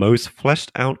be the most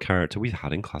fleshed out character we've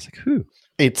had in Classic Who.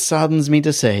 It saddens me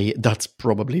to say that's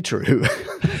probably true.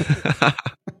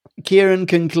 Kieran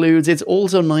concludes, it's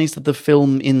also nice that the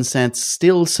film insets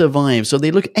still survive, so they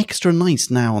look extra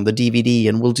nice now on the DVD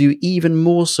and will do even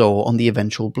more so on the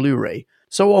eventual Blu-ray.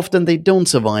 So often they don't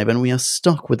survive and we are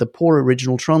stuck with the poor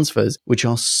original transfers, which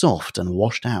are soft and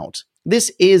washed out.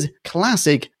 This is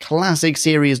classic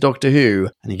series Doctor Who,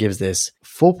 and he gives this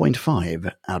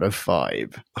 4.5 out of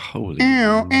 5. Holy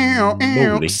ow, ow,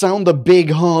 ow. moly. Sound the big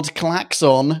hard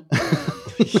klaxon.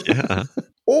 Yeah.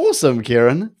 Awesome,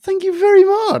 Kieran. Thank you very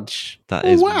much. That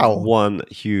is wow. one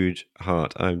huge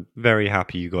heart. I'm very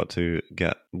happy you got to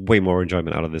get way more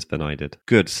enjoyment out of this than I did.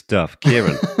 Good stuff,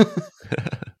 Kieran.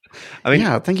 I mean,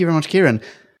 Yeah, thank you very much, Kieran.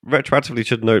 retroactively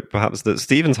should note perhaps that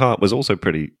Stephen's heart was also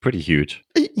pretty huge.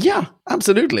 Yeah,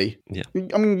 absolutely. Yeah.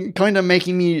 I mean, kind of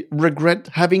making me regret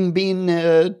having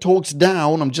been talked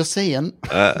down, I'm just saying.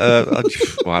 Well,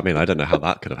 I mean, I don't know how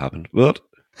that could have happened. What?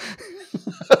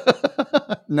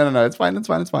 No, it's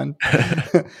fine.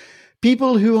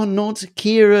 People who are not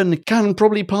Kieran can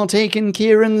probably partake in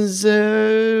Kieran's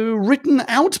written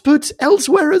output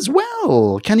elsewhere as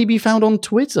well. Can he be found on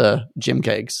Twitter, Jim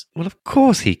Cakes? Well, of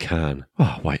course he can.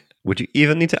 Oh, why would you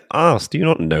even need to ask? Do you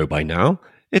not know by now?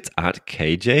 It's at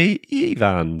KJ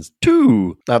Evans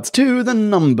 2. That's 2, the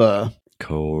number.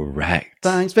 Correct.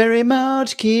 Thanks very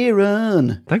much,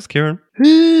 Kieran. Thanks, Kieran.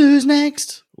 Who's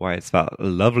next? Why, it's that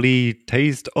lovely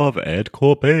taste of Ed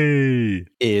Corbet.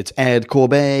 It's Ed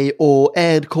Corbet or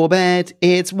Ed Corbett.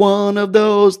 It's one of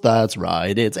those. That's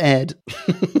right, it's Ed.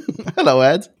 Hello,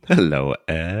 Ed. Hello,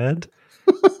 Ed.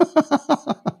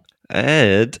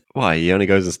 Ed? Why, he only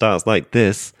goes and starts like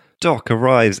this. Doc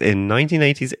arrives in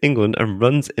 1980s England and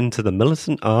runs into the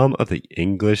militant arm of the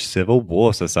English Civil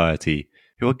War Society,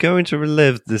 who are going to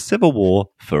relive the Civil War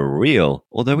for real,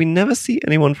 although we never see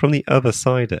anyone from the other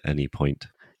side at any point.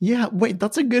 Yeah, wait,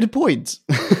 that's a good point.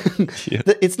 Yeah.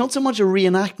 It's not so much a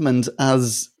reenactment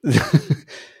as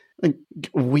like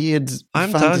weird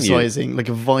I'm telling you. fantasizing, like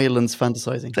a violence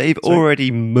fantasizing. They've Sorry.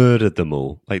 already murdered them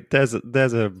all. Like, there's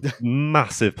a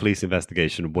massive police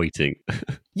investigation waiting.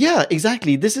 Yeah,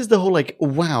 exactly. This is the whole like,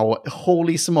 wow,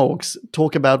 holy smokes,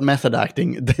 talk about method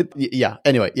acting. Yeah,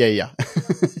 anyway, yeah.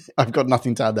 I've got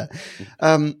nothing to add there.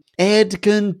 Ed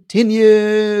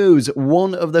continues.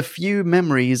 One of the few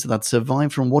memories that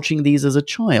survived from watching these as a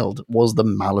child was the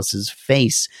Malice's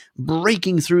face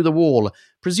breaking through the wall,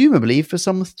 presumably for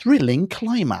some thrilling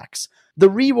climax. The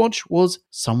rewatch was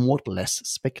somewhat less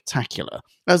spectacular,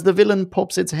 as the villain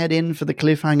pops its head in for the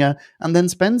cliffhanger and then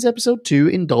spends episode 2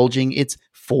 indulging its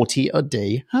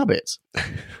 40-a-day habit.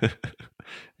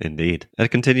 Indeed. It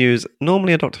continues,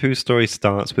 normally a Doctor Who story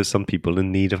starts with some people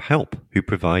in need of help, who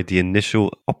provide the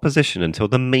initial opposition until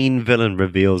the main villain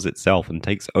reveals itself and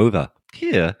takes over.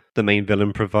 Here, the main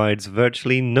villain provides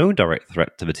virtually no direct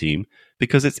threat to the team,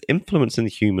 because it's influencing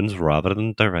humans rather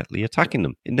than directly attacking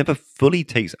them. It never fully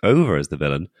takes over as the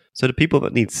villain, so the people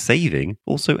that need saving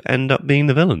also end up being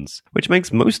the villains, which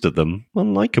makes most of them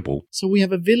unlikable. So we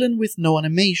have a villain with no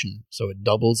animation, so it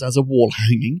doubles as a wall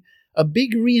hanging, a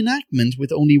big reenactment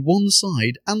with only one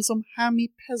side, and some hammy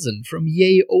peasant from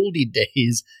ye oldie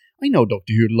days. I know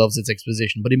Doctor Who loves its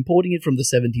exposition, but importing it from the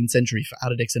 17th century for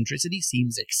added eccentricity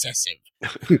seems excessive.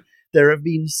 There have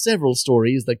been several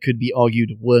stories that could be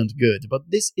argued weren't good, but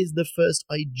this is the first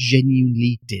I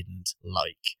genuinely didn't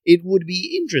like. It would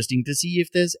be interesting to see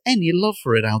if there's any love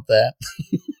for it out there.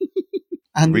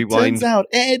 And Rewind. It turns out,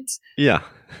 Ed... Yeah.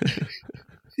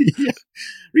 Yeah.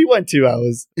 Rewind 2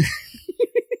 hours.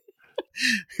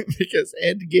 Because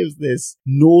Ed gives this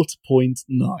 0.9.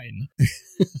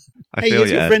 I Hey, feel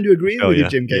here's you, your Ed. friend who agrees with you, Yeah,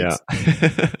 Jim Cakes.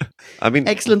 Yeah. I mean,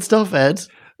 Excellent stuff, Ed.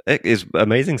 it is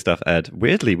amazing stuff, Ed.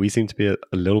 Weirdly, we seem to be a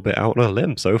little bit out on a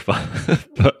limb so far,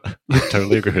 but I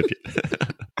totally agree with you.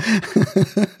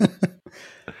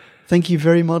 Thank you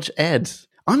very much, Ed.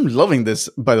 I'm loving this,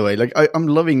 by the way. Like, I'm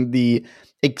loving the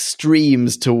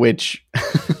extremes to which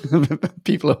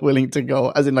people are willing to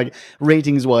go, as in, like,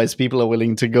 ratings-wise, people are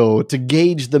willing to go to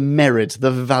gauge the merit,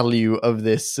 the value of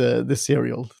this this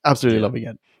serial. Absolutely loving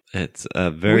it. It's a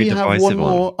very we divisive have one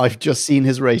more. I've just seen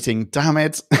his rating. Damn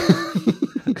it.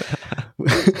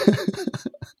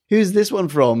 Who's this one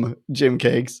from, Jim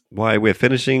Cakes? Why, we're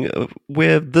finishing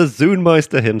with the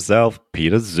Zoonmeister himself,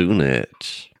 Peter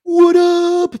Zunich. What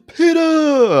up,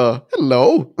 Peter?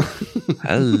 Hello.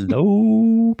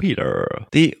 Hello, Peter.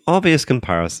 The obvious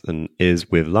comparison is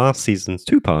with last season's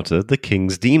two-parter, The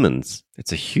King's Demons.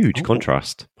 It's a huge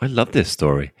contrast. I love this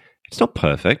story. It's not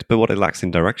perfect, but what it lacks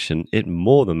in direction, it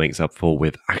more than makes up for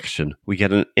with action. We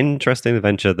get an interesting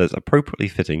adventure that's appropriately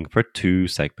fitting for a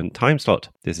 2-segment time slot.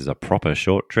 This is a proper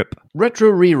short trip.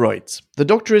 Retro rewrites. The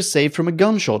Doctor is saved from a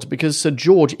gunshot because Sir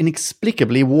George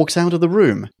inexplicably walks out of the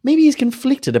room. Maybe he's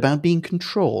conflicted about being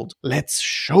controlled. Let's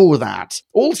show that.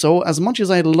 Also, as much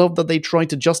as I love that they tried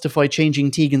to justify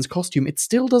changing Tegan's costume, it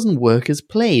still doesn't work as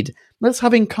played. Let's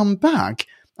have him come back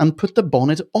and put the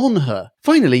bonnet on her.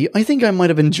 Finally, I think I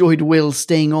might have enjoyed Will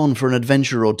staying on for an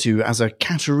adventure or two as a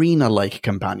Katarina-like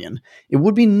companion. It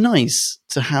would be nice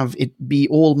to have it be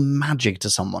all magic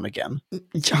to someone again.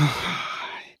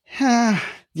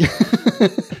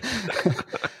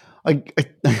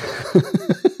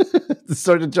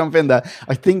 Sorry to jump in there.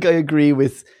 I think I agree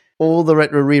with all the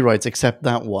retro rewrites except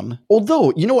that one.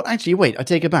 Although, you know what? Actually, wait, I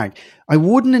take it back. I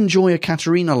wouldn't enjoy a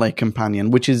Katarina-like companion,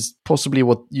 which is possibly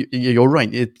what... You're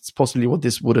right, it's possibly what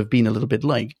this would have been a little bit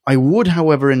like. I would,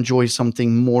 however, enjoy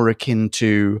something more akin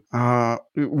to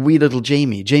wee little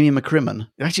Jamie McCrimmon.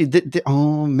 Actually,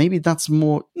 maybe that's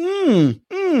more...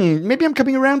 maybe I'm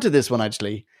coming around to this one,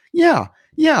 actually. Yeah,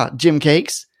 Jim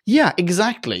Cakes. Yeah,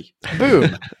 exactly.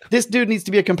 Boom. This dude needs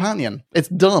to be a companion. It's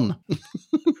done.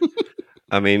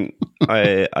 I mean,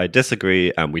 I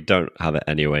disagree, and we don't have it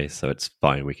anyway, so it's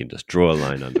fine. We can just draw a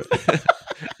line under it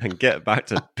and get back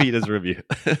to Peter's review.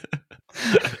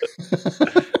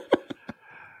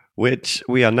 Which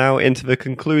we are now into the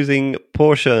concluding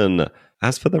portion.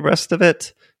 As for the rest of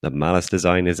it, the Malice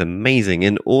design is amazing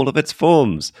in all of its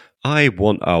forms. I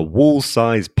want a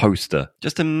wall-size poster.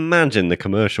 Just imagine the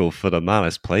commercial for the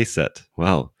Malice playset.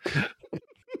 Well...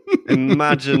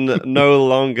 Imagine no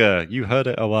longer. You heard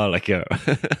it a while ago.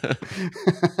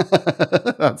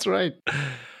 That's right.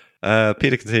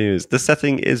 Peter continues, the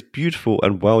setting is beautiful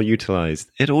and well utilized.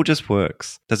 It all just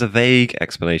works. There's a vague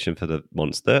explanation for the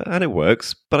monster, and it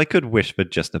works, but I could wish for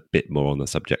just a bit more on the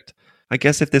subject. I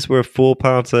guess if this were a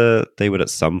 4-parter, they would at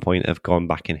some point have gone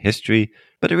back in history,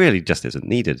 but it really just isn't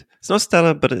needed. It's not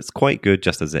stellar, but it's quite good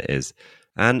just as it is.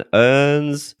 And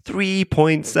earns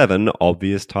 3.7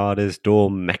 obvious TARDIS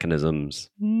door mechanisms.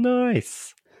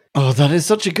 Nice. Oh, that is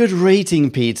such a good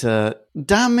rating, Peter.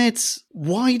 Damn it.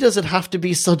 Why does it have to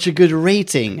be such a good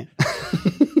rating?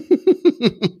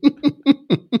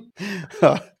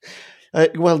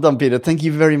 Well done, Peter. Thank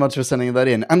you very much for sending that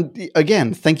in. And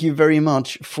again, thank you very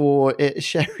much for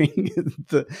sharing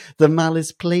the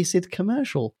Malice Place It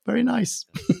commercial. Very nice.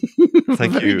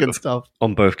 Thank very you. Good stuff.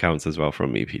 On both counts as well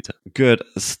from me, Peter. Good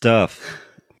stuff.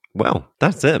 Well,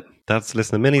 that's it. That's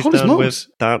Listener Minis Holy done smokes.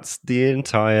 with. That's the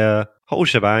entire whole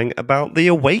shebang about The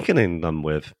Awakening done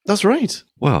with. That's right.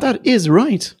 Well, That is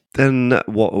right. then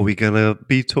what are we going to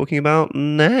be talking about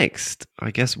next?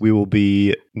 I guess we will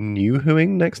be new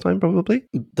whoing next time, probably.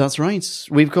 That's right.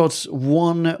 We've got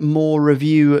one more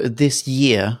review this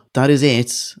year. That is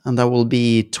it. And that will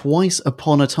be Twice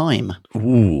Upon a Time.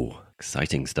 Ooh,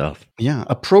 exciting stuff. Yeah,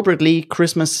 appropriately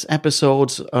Christmas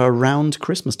episodes around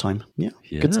Christmas time. Yeah,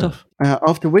 good stuff.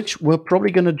 After which, we're probably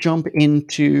going to jump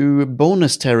into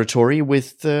bonus territory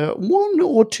with 1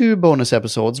 or 2 bonus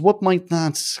episodes. What might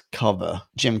that cover,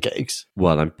 Jim Cakes?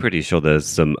 Well, I'm pretty sure there's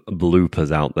some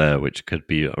bloopers out there which could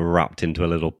be wrapped into a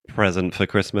little present for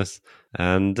Christmas.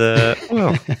 And,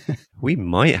 well, we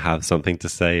might have something to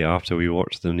say after we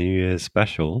watch the New Year's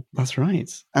special. That's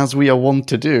right. As we are wont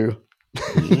to do.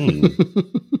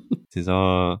 It is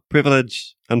our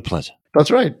privilege and pleasure. That's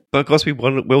right. But of course,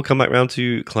 we'll come back round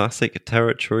to classic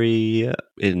territory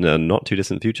in a not too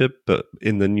distant future, but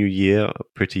in the new year,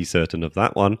 pretty certain of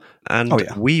that one. And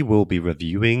we will be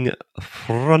reviewing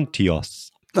Frontios.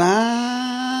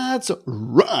 That's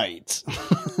right.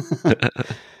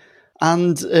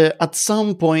 And at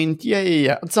some point,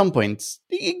 at some point,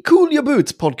 cool your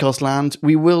boots, podcast land.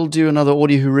 We will do another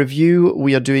Audio Who review.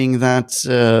 We are doing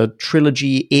that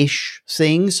trilogy-ish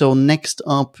thing. So next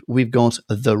up, we've got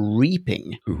The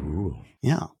Reaping. Ooh.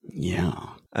 Yeah.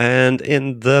 And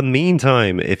in the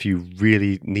meantime, if you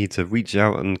really need to reach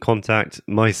out and contact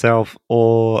myself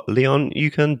or Leon,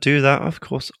 you can do that, of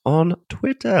course, on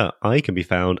Twitter. I can be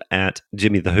found at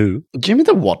Jimmy the Who. Jimmy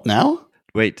the what now?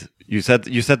 Wait, you said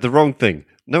the wrong thing.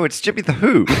 No, it's Jimmy the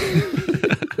Who.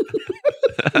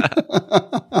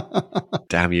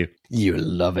 Damn you. You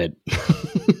love it.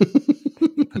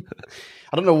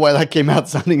 I don't know why that came out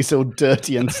sounding so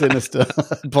dirty and sinister.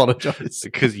 I apologize.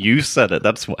 Because you said it,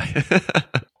 that's why.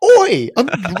 Oi! I'm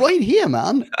right here,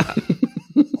 man.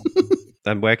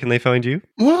 And where can they find you?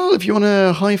 Well, if you want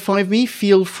to high-five me,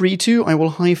 feel free to. I will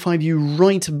high-five you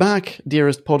right back,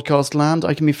 dearest podcast land.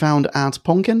 I can be found at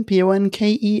Ponken,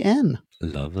 Ponken.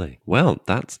 Lovely. Well,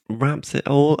 that wraps it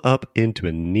all up into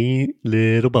a neat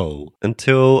little bowl.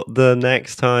 Until the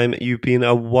next time, you've been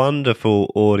a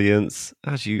wonderful audience,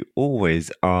 as you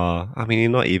always are. I mean,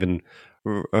 you're not even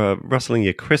rustling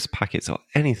your crisp packets or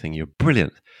anything. You're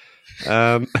brilliant.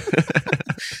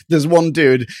 There's one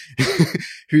dude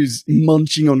who's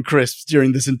munching on crisps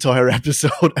during this entire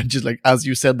episode and just like, as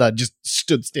you said that, just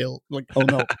stood still. Like, oh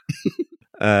no.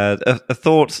 A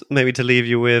thought maybe to leave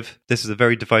you with. This is a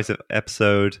very divisive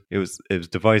episode. It was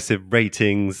divisive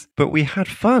ratings, but we had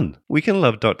fun. We can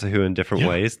love Doctor Who in different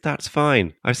ways. That's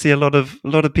fine. I see a lot of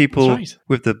people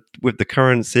with the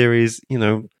current series,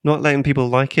 not letting people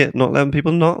like it, not letting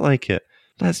people not like it.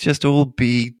 Let's just all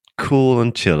be cool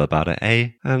and chill about it, eh?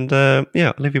 And I'll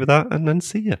leave you with that and then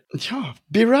see you. Yeah,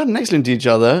 be rad and excellent to each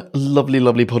other. Lovely,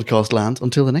 lovely podcast land.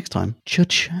 Until the next time.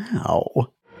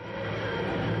 Ciao.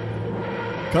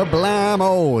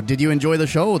 Kablamo! Did you enjoy the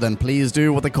show? Then please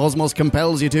do what the cosmos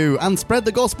compels you to and spread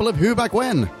the gospel of Who Back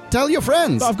When. Tell your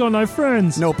friends. But I've got no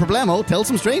friends. No problemo. Tell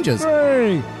some strangers.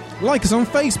 Hey! Like us on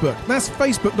Facebook. That's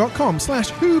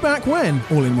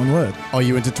facebook.com/whobackwhen, all in one word. Are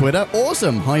you into Twitter?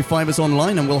 Awesome. High-five us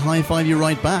online and we'll high-five you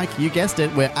right back. You guessed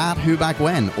it. We're at Who Back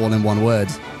When, all in one word.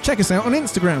 Check us out on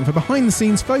Instagram for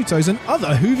behind-the-scenes photos and other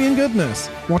Whovian goodness.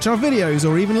 Watch our videos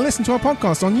or even listen to our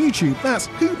podcast on YouTube. That's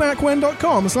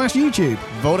whobackwhen.com/YouTube.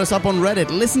 Vote us up on Reddit,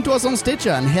 listen to us on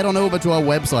Stitcher, and head on over to our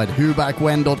website,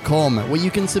 whobackwhen.com, where you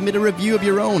can submit a review of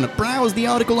your own, browse the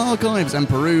article archives, and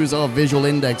peruse our visual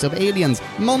index of aliens,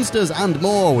 monsters, and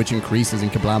more, which increases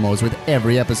in kablamos with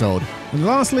every episode. And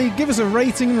lastly, give us a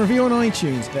rating and review on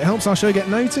iTunes. It helps our show get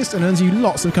noticed and earns you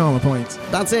lots of karma points.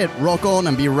 That's it. Rock on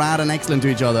and be rad and excellent to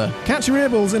each other. Catch your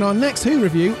earballs in our next Who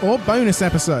review or bonus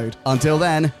episode. Until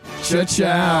then,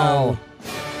 ciao.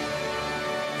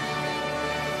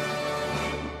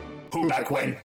 Who Back When?